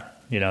ever,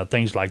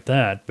 things like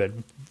that. But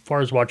as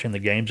far as watching the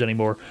games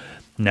anymore,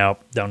 no,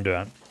 don't do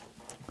it.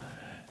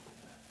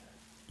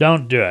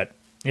 Don't do it.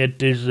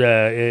 It is.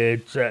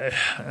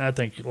 I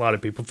think a lot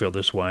of people feel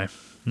this way.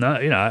 No,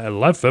 I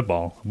love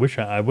football.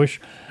 I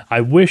wish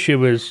you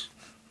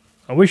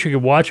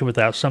could watch it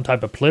without some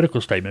type of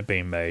political statement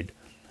being made.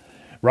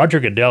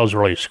 Roger Goodell's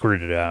really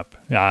screwed it up.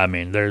 I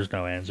mean, there's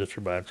no ands, ifs,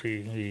 or buts.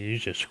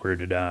 He's just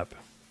screwed it up.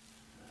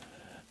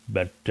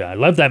 But I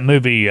love that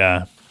movie,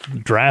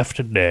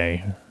 Draft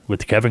Day,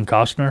 with Kevin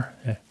Costner.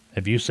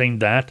 Have you seen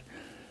that?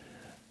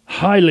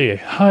 Highly,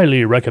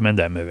 highly recommend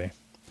that movie.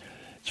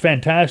 It's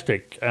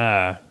fantastic.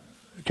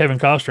 Kevin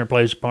Costner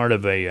plays part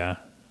of I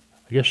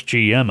guess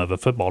GM of a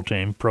football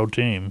team, pro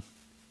team,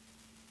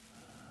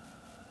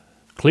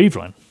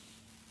 Cleveland.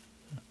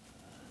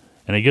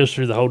 And he goes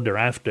through the whole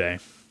draft day.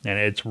 And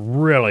it's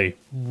really,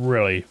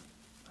 really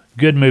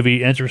good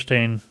movie,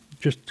 interesting,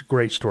 just a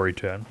great story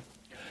to it.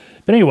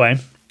 But anyway,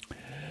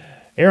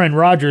 Aaron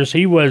Rodgers,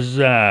 he was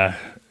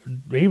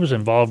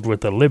involved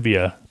with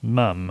Olivia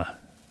Munn.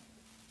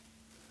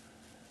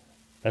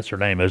 That's her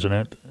name, isn't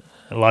it?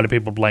 A lot of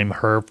people blame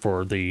her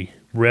for the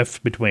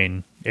rift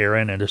between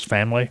Aaron and his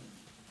family.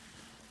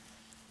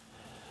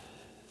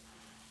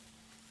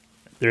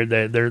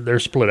 They're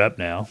split up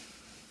now.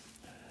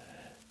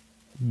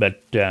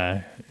 But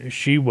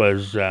she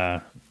was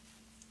well,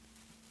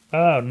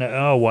 doesn't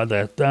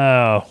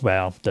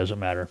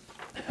matter.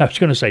 I was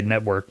going to say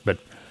network, but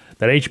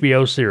that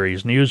HBO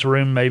series,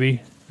 Newsroom,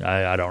 maybe?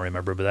 I don't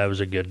remember, but that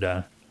was a good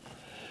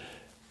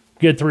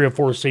 3 or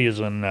 4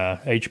 season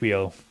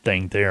HBO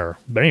thing there.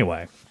 But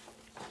anyway,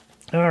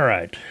 all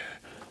right.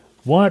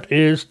 What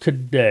is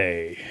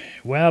today?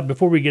 Well,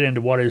 before we get into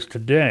what is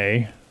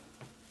today,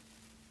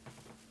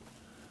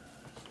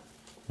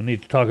 we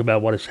need to talk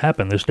about what has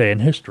happened this day in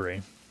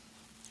history.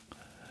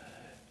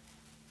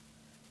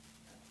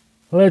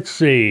 Let's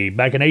see.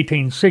 Back in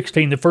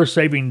 1816, the first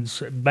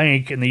savings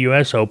bank in the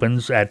U.S.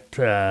 opens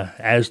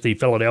as the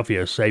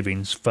Philadelphia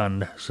Savings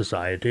Fund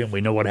Society, and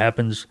we know what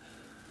happens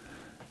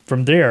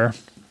from there.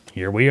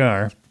 Here we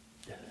are.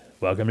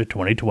 Welcome to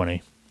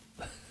 2020.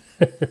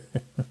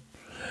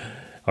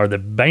 Are the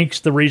banks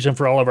the reason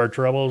for all of our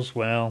troubles?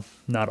 Well,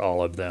 not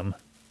all of them.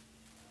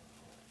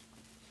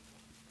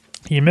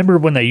 You remember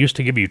when they used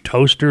to give you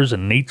toasters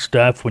and neat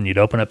stuff when you'd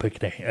open up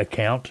an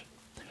account?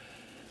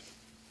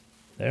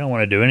 They don't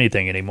want to do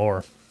anything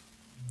anymore.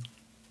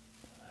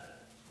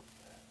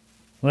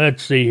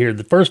 Let's see here.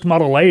 The first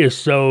Model A is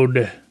sold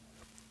in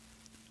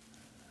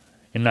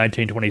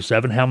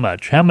 1927. How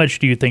much? How much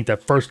do you think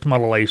that first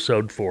Model A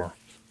sold for?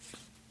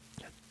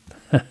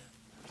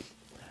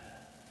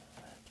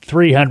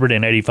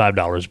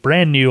 $385.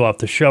 Brand new off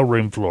the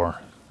showroom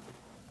floor.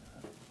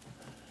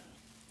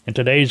 In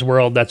today's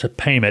world, that's a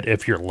payment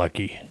if you're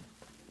lucky.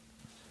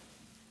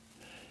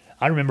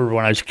 I remember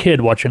when I was a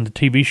kid watching the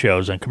TV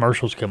shows and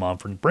commercials come on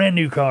for brand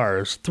new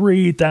cars,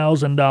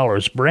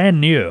 $3,000,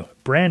 brand new.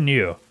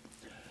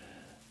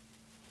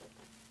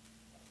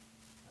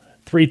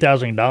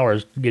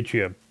 $3,000 gets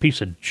you a piece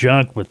of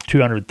junk with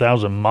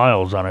 200,000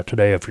 miles on it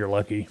today if you're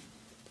lucky.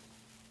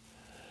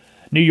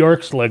 New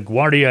York's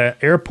LaGuardia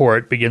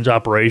Airport begins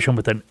operation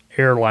with an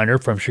airliner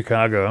from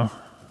Chicago.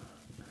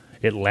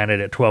 It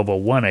landed at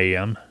 12:01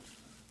 a.m.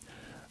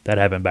 That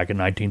happened back in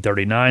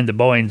 1939. The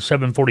Boeing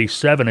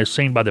 747 is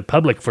seen by the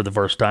public for the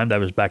first time.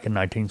 That was back in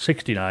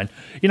 1969.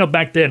 You know,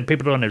 back then,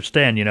 people don't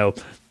understand,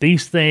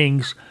 these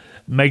things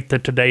make the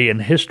Today in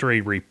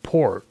History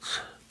reports.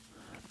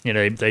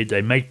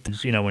 They make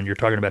this, when you're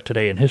talking about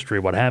Today in History,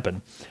 what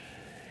happened.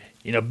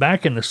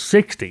 Back in the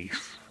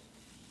 60s,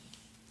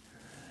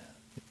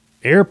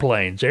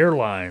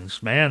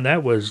 airlines, man,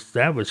 that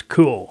was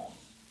cool.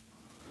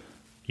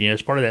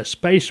 It's part of that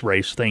space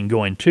race thing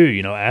going too.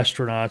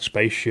 Astronauts,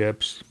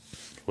 spaceships,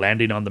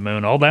 landing on the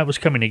moon, all that was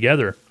coming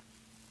together.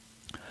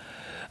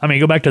 I mean,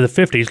 go back to the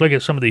 50s. Look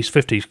at some of these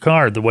 50s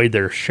cars, the way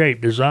they're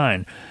shaped,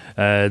 designed.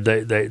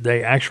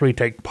 They actually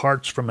take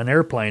parts from an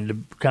airplane to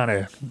kind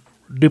of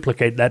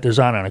duplicate that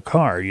design on a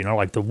car,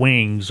 like the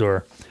wings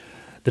or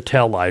the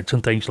tail lights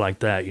and things like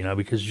that,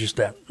 because just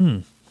that,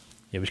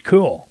 it was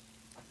cool.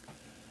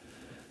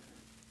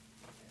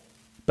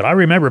 But I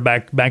remember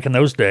back in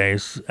those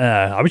days,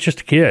 I was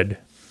just a kid,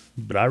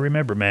 but I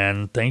remember,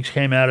 man, things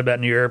came out about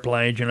new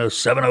airplanes,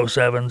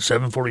 707,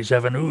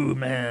 747, ooh,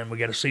 man, we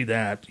got to see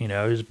that, it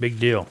was a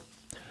big deal.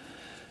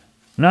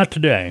 Not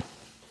today.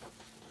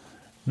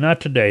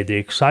 Not today. The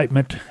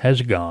excitement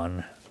has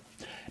gone.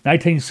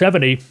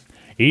 1970,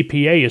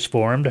 EPA is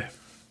formed,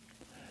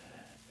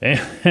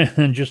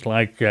 and just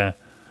like when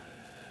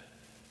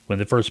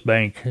the first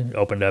bank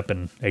opened up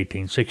in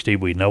 1860,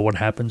 we know what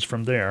happens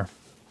from there.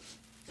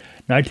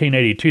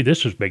 1982,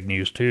 this was big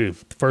news too.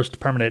 The first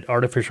permanent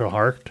artificial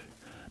heart,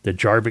 the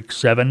Jarvik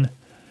 7,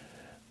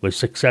 was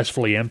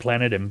successfully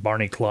implanted in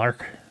Barney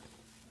Clark.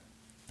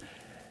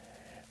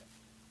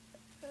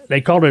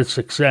 They called it a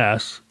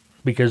success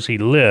because he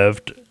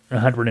lived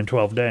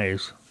 112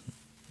 days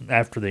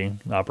after the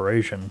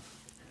operation.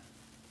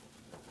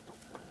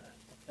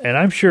 And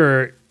I'm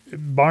sure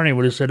Barney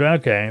would have said,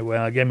 okay,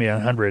 well, give me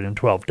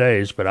 112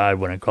 days, but I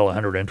wouldn't call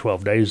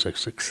 112 days a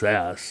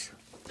success.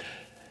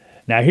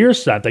 Now,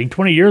 here's something.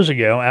 20 years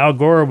ago, Al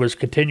Gore was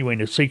continuing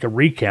to seek a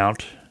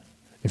recount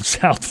in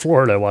South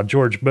Florida while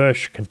George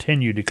Bush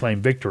continued to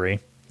claim victory.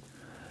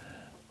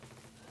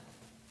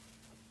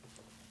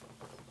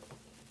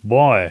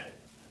 Boy,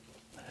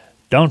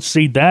 Don't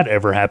see that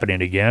ever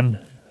happening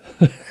again.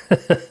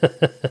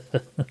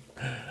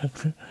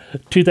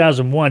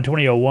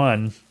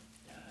 2001,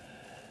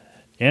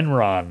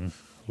 Enron,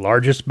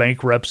 largest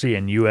bankruptcy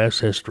in U.S.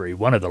 history.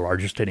 One of the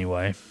largest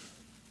anyway.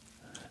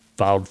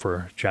 Filed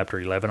for Chapter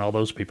 11. All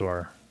those people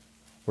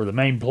were the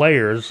main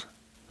players.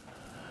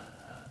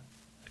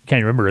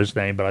 Can't remember his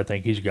name, but I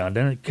think he's gone.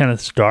 Didn't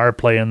Kenneth Starr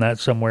play in that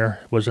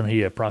somewhere? Wasn't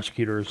he a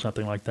prosecutor or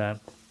something like that?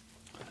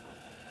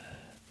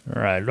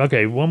 All right.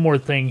 Okay, one more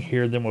thing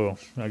here, then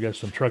I got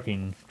some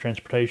trucking,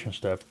 transportation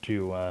stuff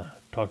to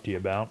talk to you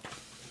about.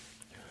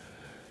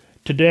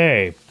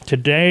 Today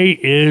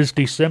is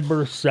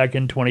December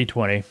 2nd,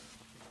 2020.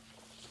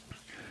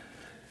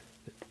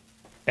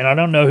 And I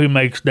don't know who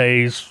makes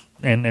days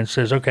and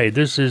says, okay,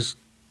 this is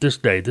this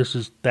day, this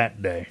is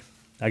that day.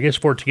 I guess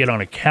for it to get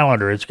on a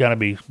calendar, it's got to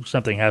be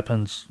something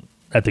happens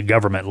at the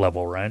government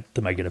level, right,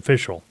 to make it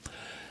official.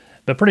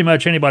 But pretty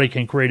much anybody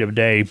can create a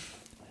day,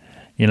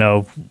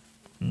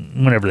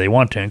 whenever they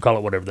want to and call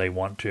it whatever they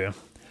want to.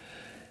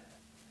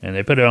 And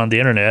they put it on the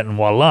internet and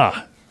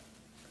voila,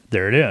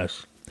 there it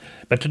is.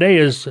 But today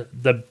is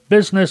the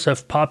business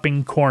of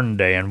popping corn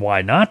day, and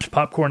why not?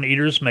 Popcorn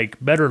eaters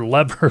make better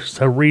lovers,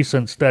 a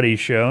recent study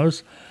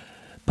shows.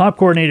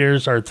 Popcorn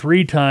eaters are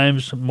 3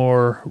 times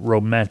more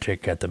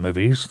romantic at the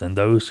movies than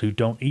those who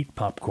don't eat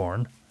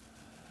popcorn.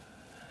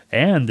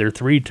 And they're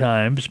 3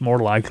 times more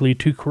likely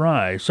to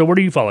cry. So where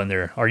do you fall in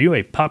there? Are you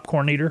a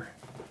popcorn eater?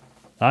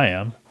 I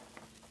am.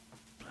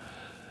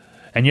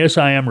 And yes,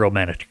 I am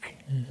romantic.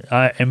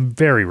 I am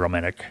very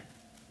romantic.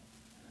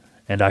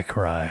 And I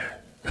cry.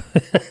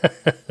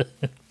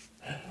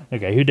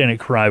 Okay, who didn't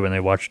cry when they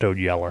watched Toad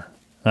Yeller?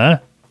 Huh?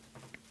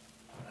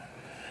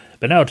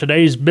 But no,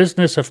 today's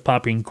business of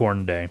popping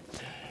corn day.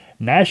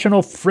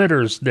 National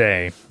Fritters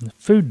Day.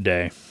 Food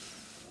Day.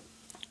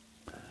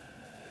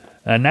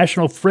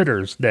 National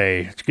Fritters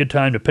Day. It's a good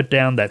time to put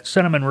down that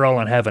cinnamon roll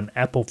and have an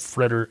apple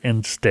fritter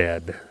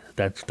instead.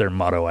 That's their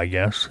motto, I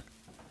guess.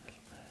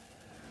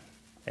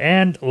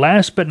 And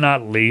last but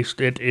not least,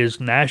 it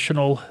is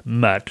National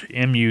Mutt,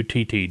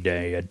 M-U-T-T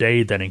Day, a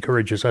day that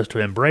encourages us to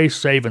embrace,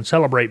 save, and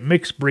celebrate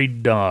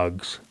mixed-breed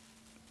dogs.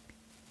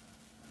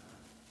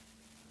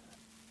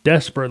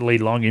 Desperately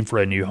longing for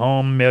a new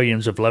home,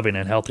 millions of loving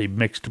and healthy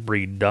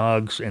mixed-breed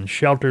dogs in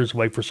shelters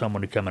wait for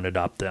someone to come and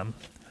adopt them.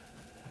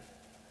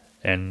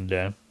 And,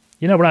 when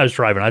I was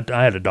driving,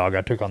 I had a dog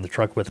I took on the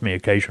truck with me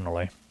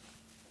occasionally.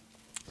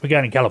 We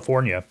got in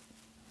California.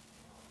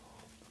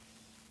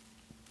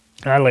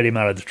 I let him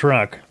out of the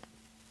truck,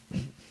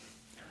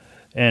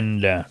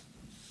 and,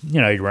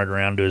 he'd run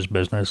around do his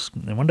business.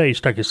 And one day he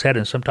stuck his head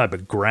in some type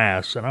of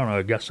grass. I don't know,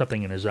 it got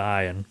something in his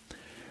eye and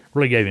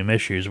really gave him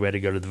issues. We had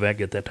to go to the vet,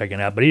 get that taken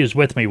out. But he was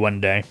with me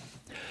one day,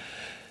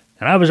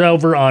 and I was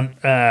over on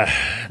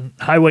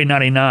Highway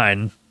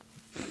 99,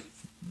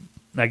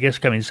 I guess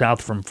coming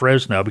south from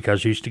Fresno,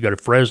 because I used to go to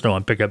Fresno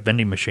and pick up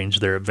vending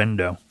machines there at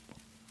Vendo.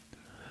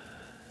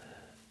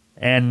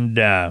 And,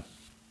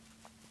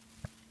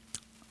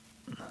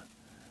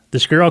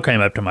 this girl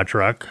came up to my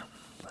truck,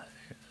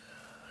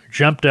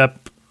 jumped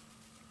up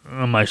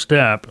on my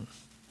step,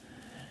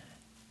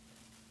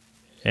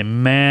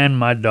 and man,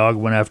 my dog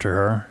went after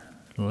her.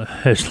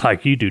 It's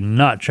like, you do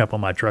not jump on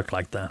my truck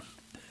like that.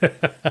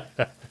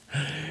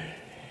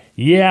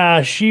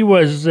 Yeah, she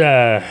was,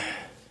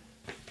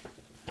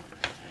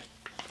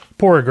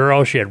 poor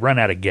girl, she had run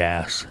out of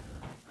gas.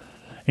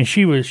 And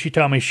she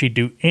told me she'd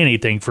do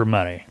anything for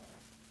money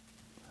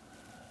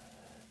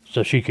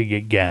so she could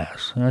get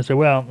gas. And I said,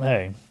 well,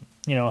 hey,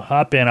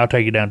 hop in, I'll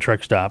take you down to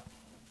truck stop.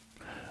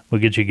 We'll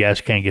get you a gas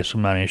can, get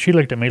some money. And she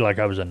looked at me like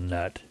I was a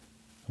nut.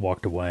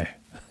 Walked away.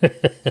 I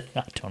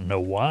don't know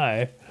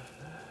why.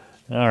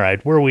 All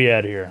right, where are we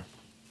at here?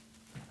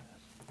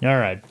 All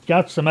right,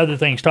 got some other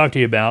things to talk to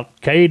you about.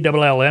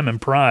 KLLM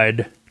and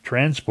Pride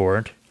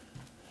Transport.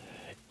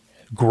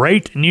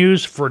 Great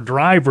news for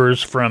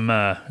drivers from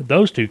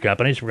those two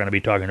companies. We're going to be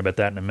talking about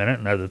that in a minute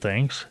and other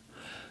things.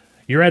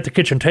 You're at the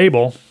kitchen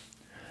table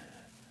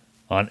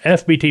on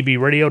FBTV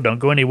Radio. Don't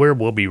go anywhere.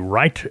 We'll be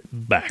right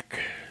back.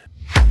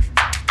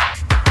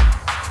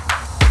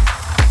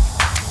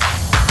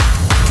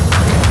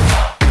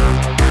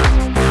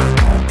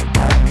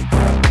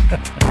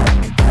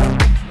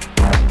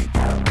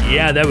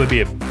 Yeah, that would be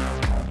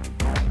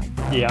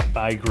Yep,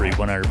 I agree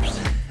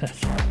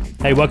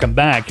 100%. Hey, welcome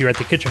back. You're at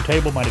the kitchen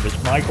table. My name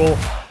is Michael.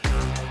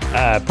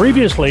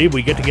 Previously,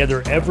 we get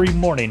together every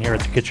morning here at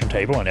the kitchen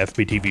table on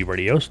FBTV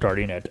Radio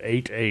starting at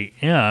 8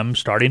 a.m.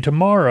 Starting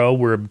tomorrow,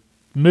 we're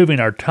moving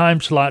our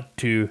time slot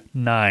to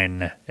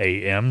 9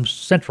 a.m.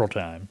 Central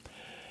Time.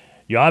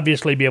 You'll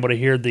obviously be able to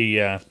hear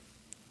the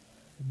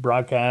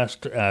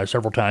broadcast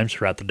several times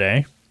throughout the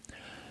day.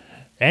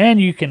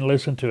 And you can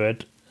listen to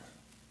it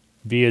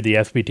via the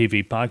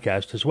FBTV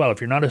podcast as well.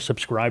 If you're not a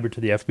subscriber to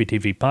the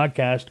FBTV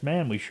podcast,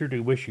 man, we sure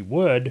do wish you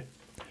would.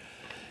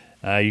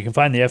 You can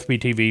find the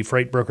FBTV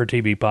Freight Broker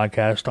TV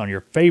podcast on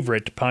your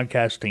favorite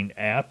podcasting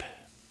app.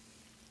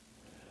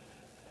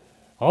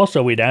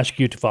 Also, we'd ask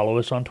you to follow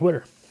us on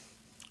Twitter.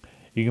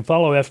 You can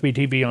follow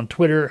FBTV on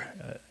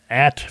Twitter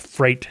at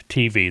Freight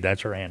TV.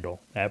 That's our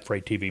handle, at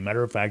Freight TV.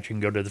 Matter of fact, you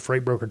can go to the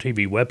Freight Broker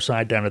TV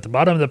website. Down at the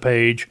bottom of the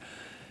page,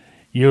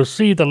 you'll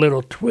see the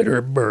little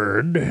Twitter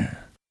bird.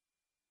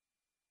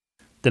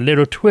 The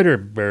little Twitter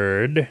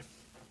bird.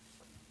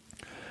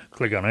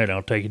 Click on it,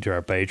 it'll take you to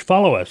our page.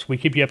 Follow us. We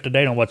keep you up to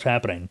date on what's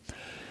happening.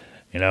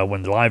 You know,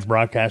 when the live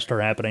broadcasts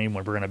are happening,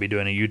 when we're going to be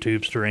doing a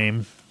YouTube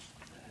stream.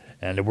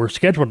 And we're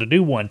scheduled to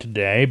do one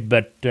today,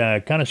 but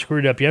kind of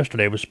screwed up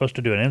yesterday. Was supposed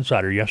to do an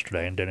insider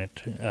yesterday and didn't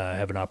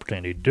have an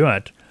opportunity to do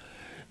it.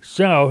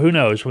 So, who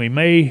knows? We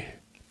may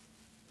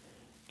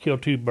kill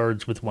two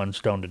birds with one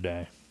stone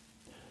today.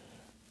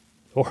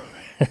 Or,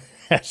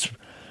 as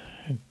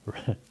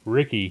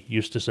Ricky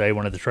used to say,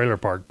 one of the trailer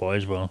park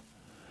boys, will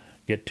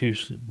get two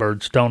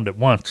birds stoned at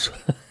once.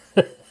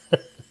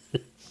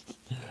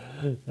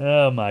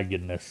 Oh, my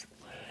goodness.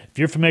 If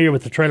you're familiar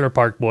with the Trailer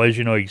Park Boys,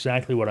 you know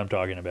exactly what I'm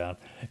talking about.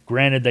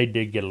 Granted, they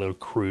did get a little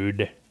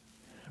crude,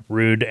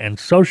 rude, and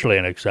socially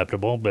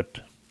unacceptable, but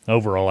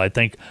overall, I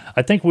think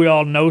we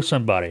all know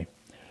somebody.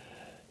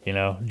 You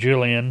know,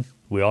 Julian,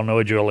 we all know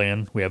a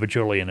Julian. We have a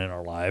Julian in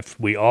our life.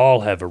 We all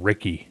have a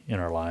Ricky in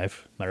our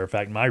life. Matter of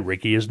fact, my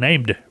Ricky is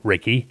named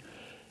Ricky,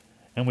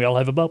 and we all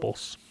have a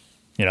Bubbles.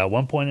 You know, at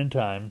one point in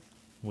time,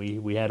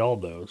 we had all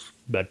those,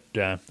 but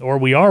or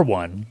we are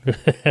one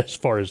as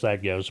far as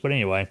that goes. But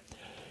anyway.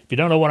 If you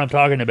don't know what I'm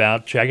talking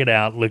about, check it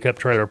out. Look up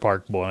Trailer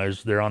Park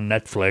Boys. They're on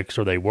Netflix,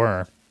 or they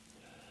were.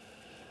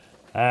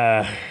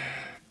 And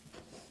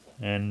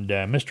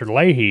Mr.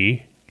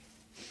 Leahy,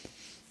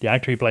 the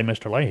actor who played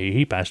Mr. Leahy,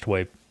 he passed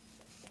away a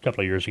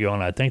couple of years ago,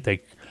 and I think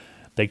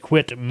they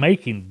quit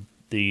making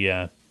the.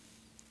 I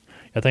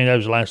think that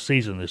was last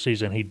season, the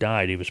season he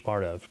died, he was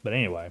part of. But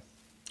anyway.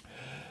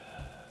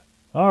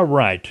 All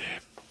right.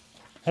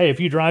 Hey,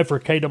 if you drive for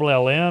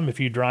KLLM, if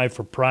you drive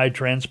for Pride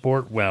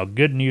Transport, well,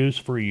 good news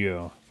for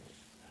you.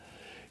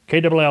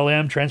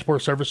 KLLM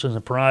Transport Services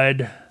and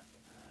Pride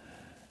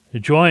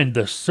joined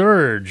the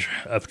surge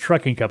of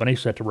trucking companies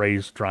set to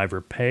raise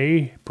driver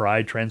pay.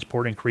 Pride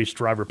Transport increased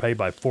driver pay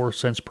by 4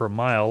 cents per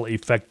mile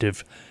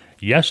effective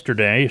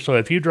yesterday. So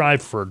if you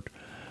drive for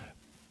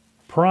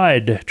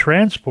Pride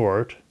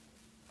Transport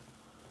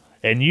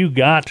and you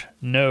got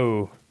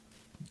no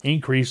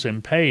increase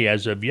in pay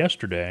as of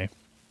yesterday,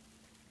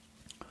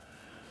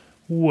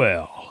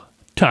 well,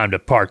 time to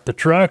park the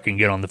truck and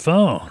get on the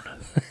phone.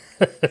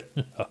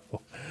 No.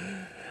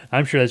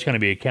 I'm sure that's going to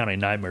be a accounting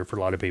nightmare for a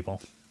lot of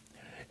people.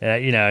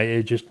 You know,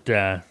 it just, you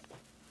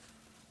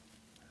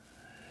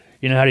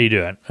know, how do you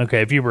do it?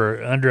 Okay, if you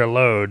were under a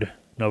load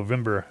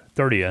November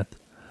 30th,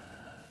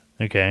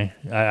 okay,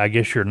 I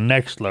guess your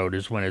next load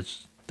is when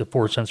it's the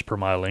 4 cents per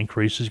mile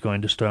increase is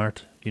going to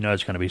start. You know,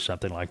 it's going to be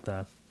something like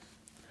that.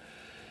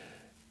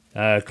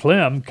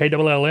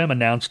 KLLM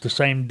announced the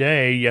same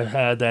day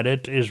that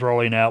it is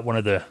rolling out one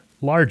of the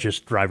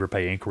largest driver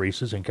pay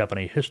increases in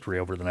company history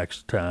over the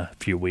next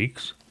few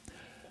weeks.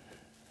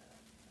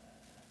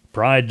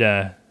 Pride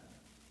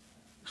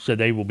said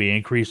they will be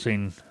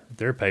increasing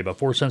their pay by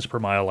 4 cents per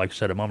mile, like I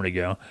said a moment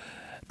ago.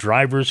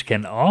 Drivers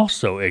can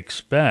also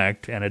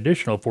expect an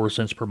additional 4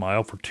 cents per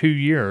mile for 2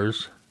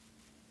 years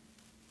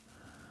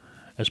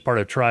as part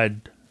of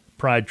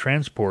Pride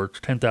Transport's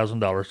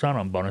 $10,000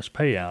 sign-on bonus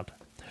payout.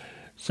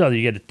 So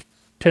you get a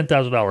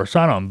 $10,000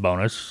 sign-on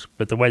bonus,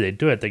 but the way they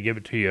do it, they give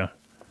it to you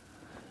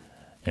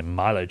in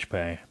mileage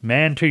pay.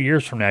 Man, 2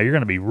 years from now, you're going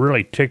to be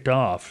really ticked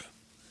off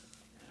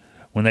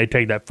when they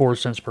take that 4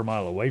 cents per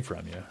mile away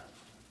from you.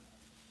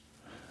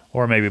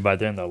 Or maybe by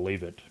then they'll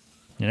leave it.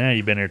 You know,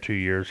 you've been here 2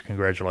 years.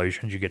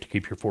 Congratulations. You get to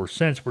keep your 4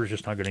 cents. We're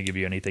just not going to give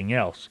you anything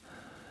else.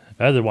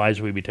 Otherwise,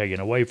 we'd be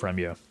taken away from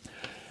you.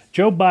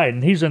 Joe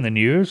Biden, he's in the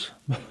news.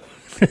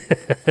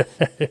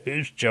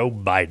 Who's Joe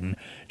Biden?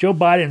 Joe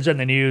Biden's in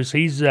the news.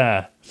 He's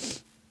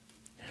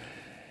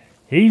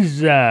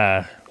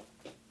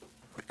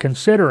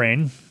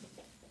considering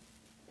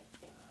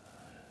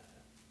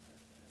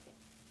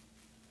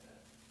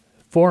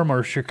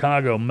former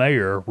Chicago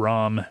Mayor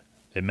Rahm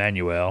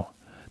Emanuel.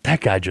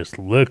 That guy just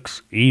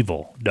looks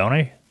evil, don't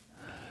he?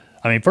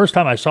 I mean, first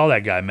time I saw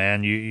that guy,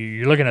 man,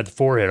 you're looking at the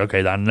forehead.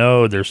 Okay, I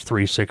know there's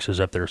 3 6s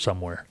up there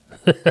somewhere.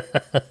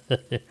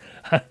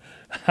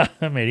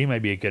 I mean, he may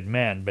be a good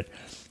man, but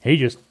he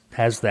just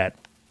has that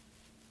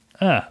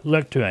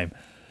look to him.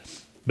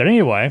 But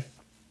anyway,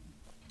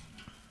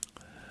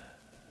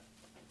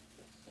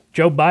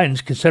 Joe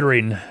Biden's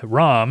considering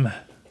Rahm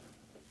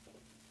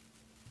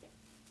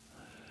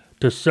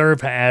to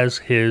serve as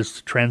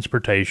his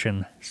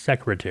transportation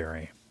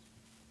secretary.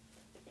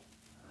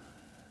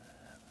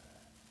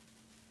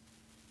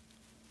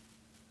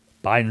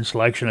 Biden's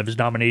selection of his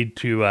nominee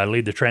to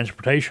lead the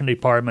transportation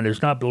department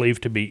is not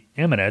believed to be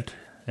imminent,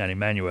 and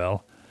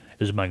Emanuel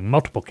is among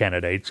multiple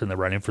candidates in the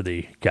running for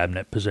the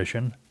cabinet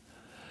position.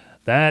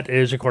 That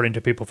is according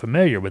to people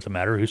familiar with the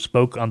matter who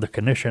spoke on the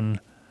condition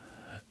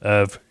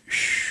of,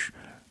 shh,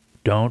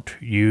 don't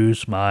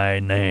use my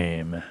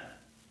name,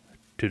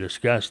 to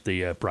discuss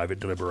the private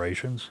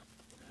deliberations.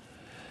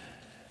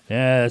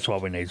 Yeah, that's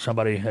what we need.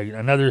 Somebody,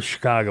 another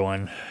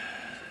Chicagoan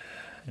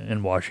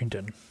in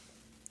Washington.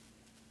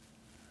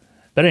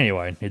 But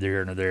anyway, neither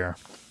here nor there.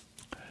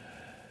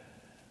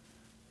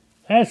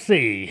 Let's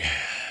see.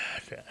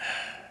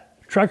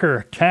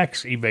 Trucker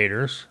tax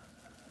evaders,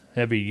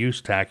 heavy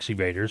use tax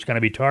evaders, going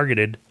to be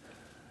targeted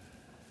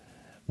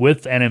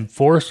with an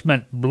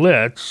enforcement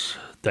blitz.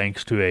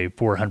 Thanks to a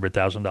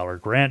 $400,000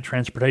 grant,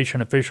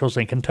 transportation officials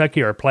in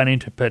Kentucky are planning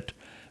to put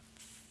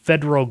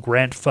federal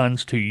grant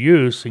funds to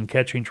use in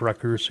catching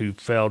truckers who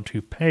failed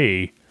to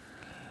pay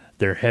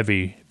their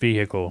heavy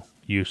vehicle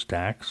use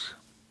tax.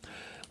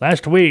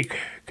 Last week,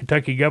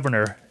 Kentucky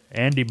Governor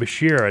Andy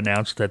Beshear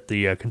announced that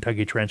the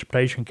Kentucky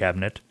Transportation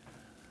Cabinet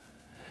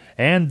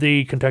and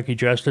the Kentucky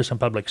Justice and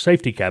Public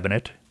Safety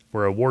Cabinet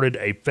were awarded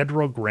a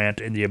federal grant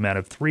in the amount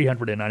of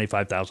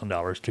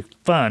 $395,000 to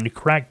fund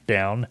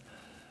crackdown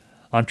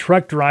on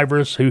truck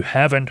drivers who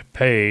haven't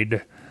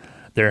paid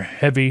their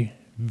heavy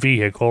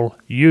vehicle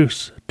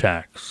use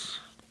tax.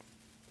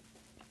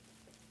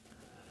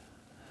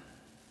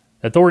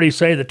 Authorities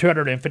say that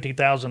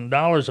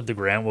 $250,000 of the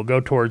grant will go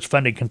towards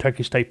funding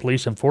Kentucky State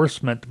Police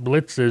enforcement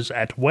blitzes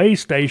at way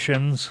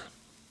stations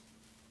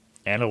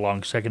and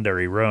along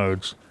secondary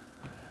roads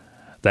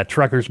that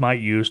truckers might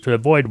use to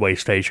avoid way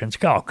stations.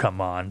 Oh,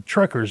 come on.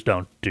 Truckers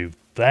don't do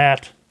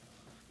that.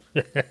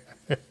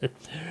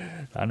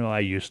 I know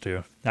I used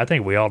to. I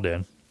think we all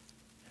did.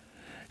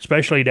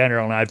 Especially down here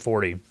on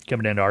I-40,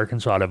 coming into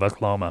Arkansas out of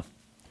Oklahoma.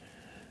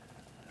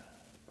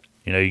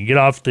 You know, you can get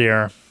off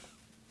there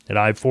at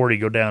I-40,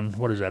 go down,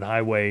 what is that,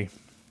 Highway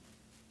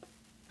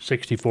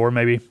 64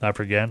 maybe? I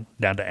forget.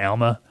 Down to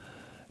Alma.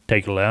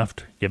 Take a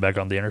left. Get back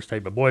on the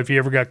interstate. But boy, if you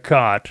ever got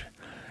caught,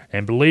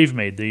 and believe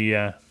me,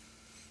 the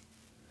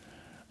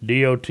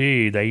DOT,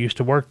 they used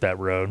to work that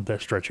road,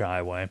 that stretch of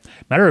highway.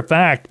 Matter of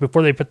fact,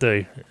 before they put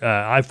the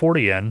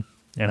I-40 in,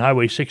 and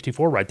Highway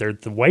 64 right there,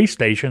 the way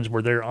stations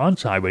were there on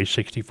Highway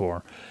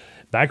 64.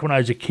 Back when I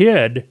was a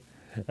kid,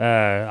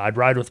 I'd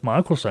ride with my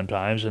uncle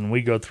sometimes, and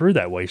we'd go through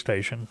that way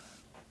station.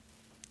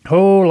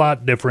 Whole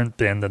lot different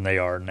then than they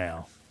are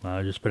now.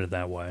 I'll just put it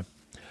that way.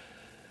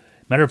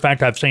 Matter of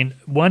fact, I've seen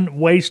one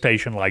way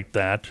station like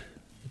that,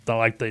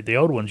 like the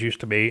old ones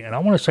used to be, and I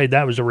want to say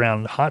that was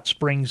around Hot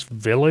Springs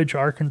Village,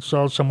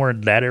 Arkansas, somewhere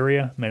in that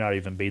area. May not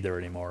even be there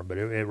anymore, but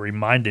it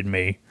reminded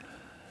me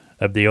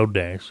of the old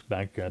days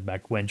back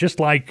when. Just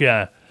like,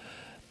 a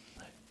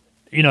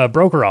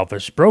broker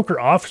office. Broker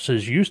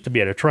offices used to be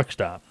at a truck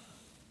stop.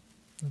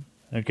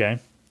 Okay?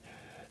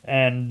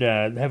 And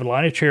have a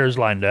line of chairs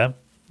lined up.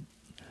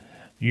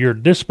 Your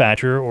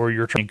dispatcher or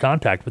you're in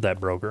contact with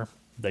that broker.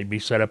 They'd be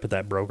set up with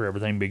that broker.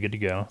 Everything would be good to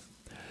go.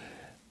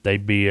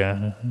 They'd be,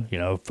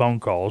 phone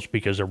calls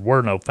because there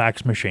were no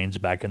fax machines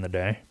back in the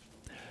day.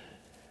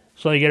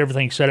 So they get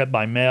everything set up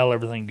by mail,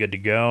 everything good to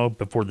go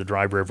before the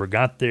driver ever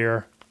got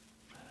there.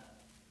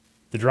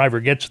 The driver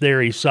gets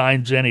there, he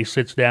signs in, he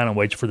sits down and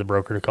waits for the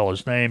broker to call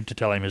his name to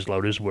tell him his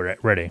load is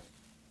ready.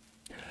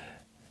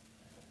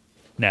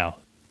 Now,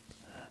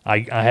 I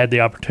had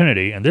the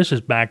opportunity, and this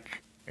is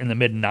back in the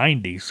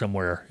mid-'90s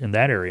somewhere in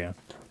that area,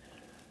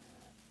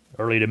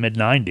 early to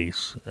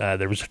mid-'90s.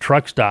 There was a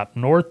truck stop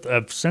north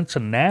of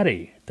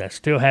Cincinnati that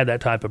still had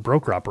that type of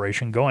broker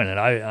operation going, and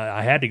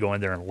I had to go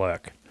in there and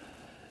look.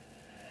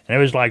 And it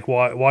was like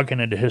walking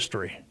into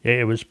history.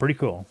 It was pretty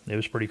cool.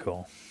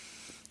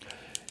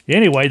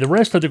 Anyway, the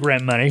rest of the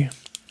grant money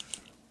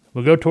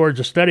will go towards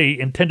a study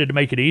intended to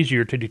make it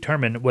easier to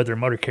determine whether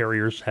motor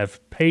carriers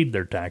have paid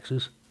their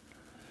taxes.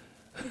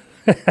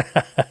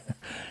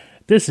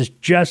 This is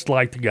just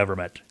like the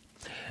government.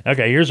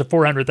 Okay, here's a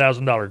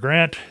 $400,000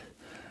 grant.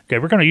 Okay,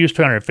 we're going to use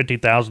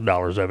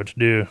 $250,000 of it to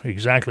do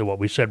exactly what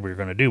we said we were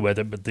going to do with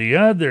it, but the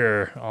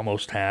other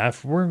almost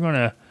half, we're going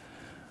to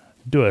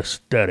do a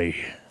study.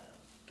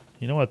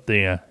 You know what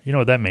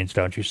that means,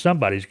 don't you?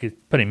 Somebody's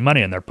putting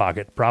money in their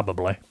pocket,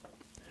 probably.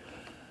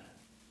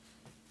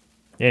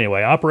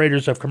 Anyway,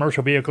 operators of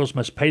commercial vehicles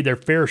must pay their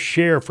fair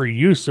share for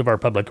use of our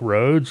public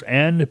roads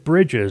and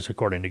bridges,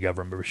 according to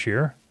Governor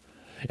Beshear.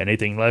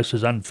 Anything less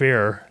is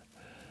unfair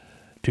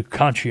to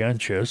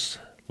conscientious,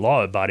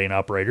 law-abiding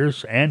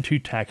operators and to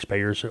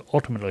taxpayers who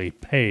ultimately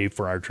pay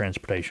for our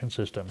transportation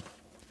system.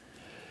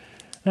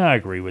 I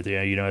agree with you.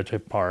 It's a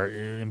part.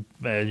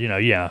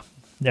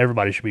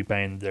 Everybody should be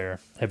paying their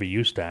heavy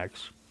use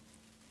tax.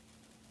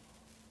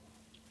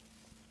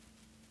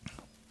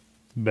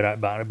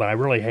 But I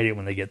really hate it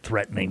when they get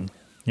threatening.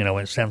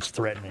 It sounds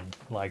threatening.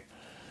 Like,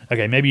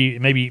 okay,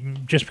 maybe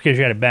just because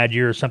you had a bad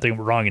year or something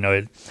wrong,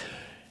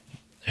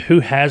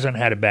 who hasn't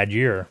had a bad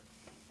year?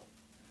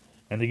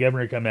 And the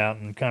governor come out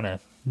and kind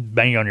of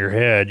bang on your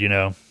head,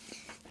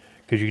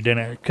 because you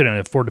couldn't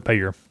afford to pay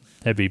your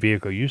heavy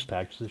vehicle use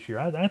tax this year.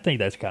 I think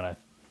that's kind of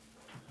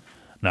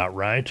not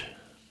right.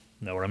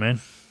 Know what I mean?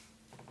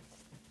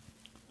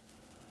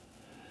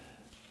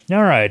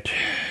 All right,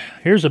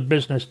 here's a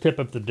business tip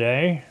of the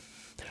day.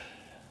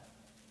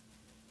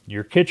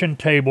 Your kitchen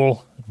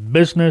table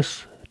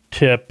business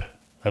tip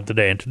of the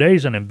day. And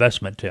today's an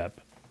investment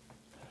tip.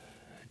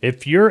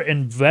 If you're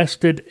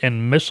invested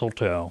in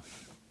mistletoe,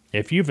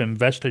 if you've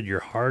invested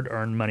your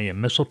hard-earned money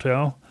in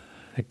mistletoe,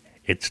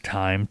 it's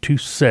time to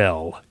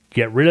sell.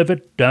 Get rid of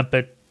it, dump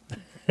it.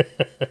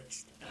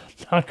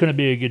 Not going to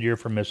be a good year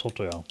for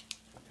mistletoe.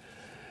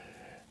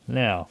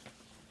 Now,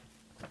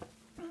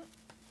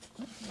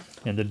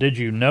 in the Did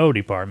You Know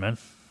department,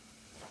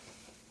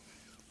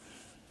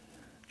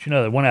 did you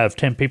know that 1 out of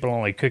 10 people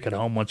only cook at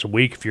home once a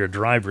week? If you're a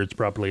driver, it's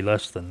probably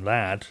less than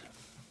that.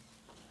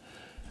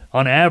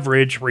 On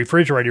average,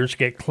 refrigerators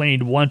get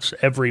cleaned once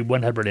every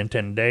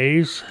 110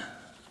 days.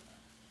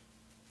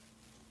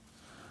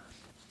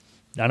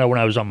 I know when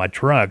I was on my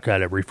truck, I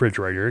had a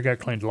refrigerator. It got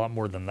cleaned a lot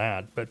more than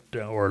that,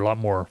 or a lot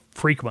more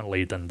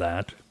frequently than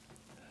that.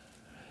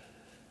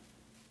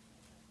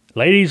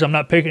 Ladies, I'm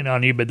not picking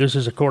on you, but this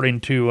is according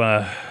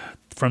to,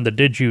 from the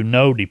Did You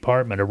Know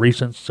department. A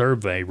recent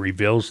survey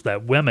reveals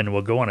that women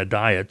will go on a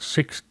diet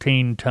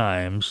 16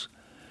 times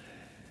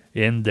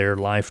in their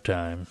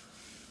lifetime.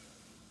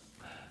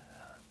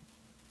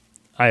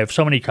 I have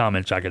so many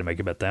comments I could make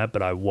about that,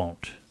 but I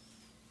won't.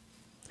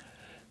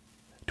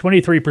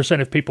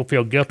 23% of people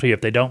feel guilty if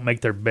they don't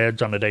make their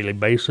beds on a daily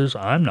basis.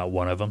 I'm not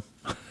one of them.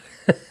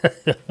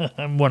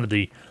 I'm one of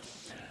the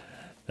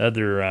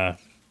other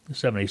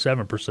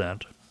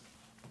 77%.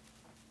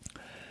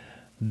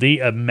 The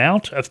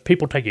amount of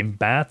people taking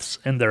baths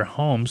in their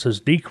homes has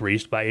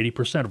decreased by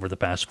 80% over the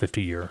past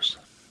 50 years.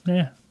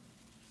 Yeah.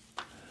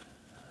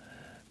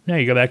 Now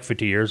you go back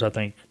 50 years, I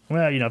think,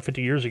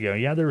 50 years ago,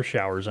 yeah, there were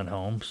showers in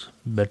homes,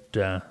 but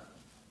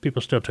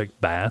people still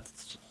took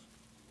baths.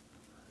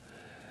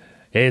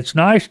 It's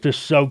nice to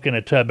soak in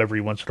a tub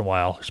every once in a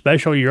while,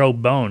 especially your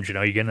old bones. You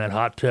get in that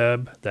hot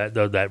tub,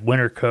 that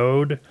winter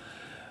cold.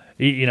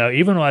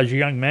 Even when I was a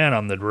young man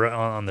on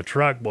the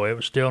truck, boy, it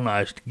was still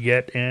nice to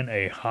get in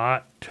a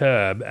hot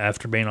tub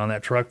after being on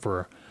that truck for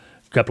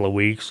a couple of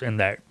weeks in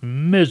that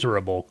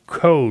miserable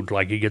cold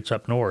like it gets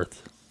up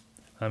north.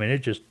 I mean, it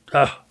just,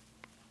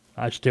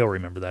 I still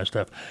remember that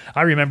stuff.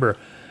 I remember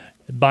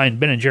buying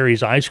Ben &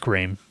 Jerry's ice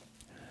cream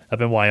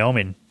up in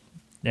Wyoming,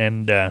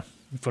 and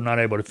if I'm not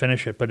able to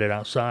finish it, put it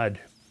outside.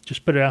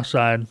 Just put it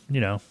outside,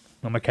 on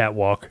my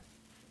catwalk.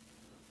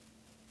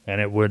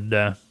 And it would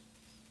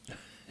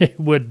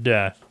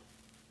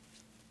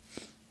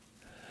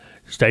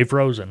stay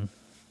frozen.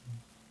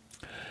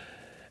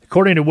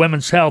 According to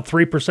Women's Health,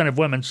 3% of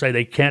women say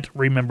they can't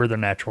remember their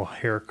natural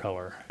hair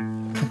color.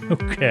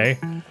 Okay,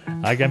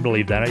 I can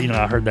believe that.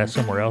 I heard that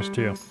somewhere else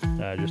too,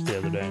 just the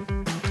other day.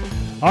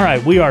 All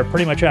right, we are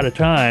pretty much out of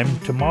time.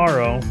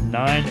 Tomorrow,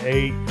 9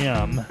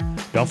 a.m.,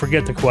 don't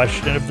forget the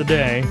question of the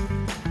day.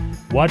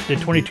 What did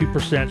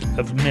 22%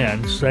 of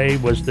men say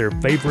was their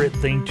favorite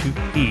thing to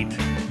eat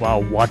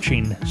while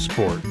watching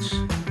sports?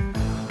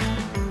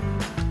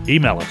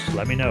 Email us.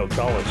 Let me know.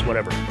 Call us.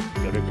 Whatever.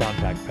 Go to the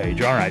contact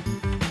page. All right.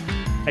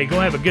 Hey, go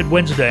have a good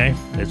Wednesday.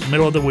 It's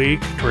middle of the week,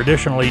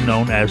 traditionally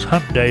known as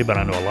Hump Day, but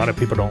I know a lot of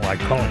people don't like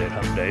calling it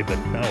Hump Day, but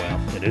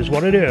it is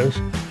what it is.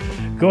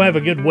 Go have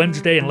a good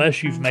Wednesday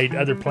unless you've made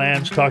other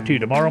plans. Talk to you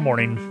tomorrow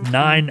morning,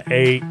 9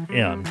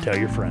 a.m. Tell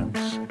your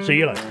friends. See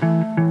you later.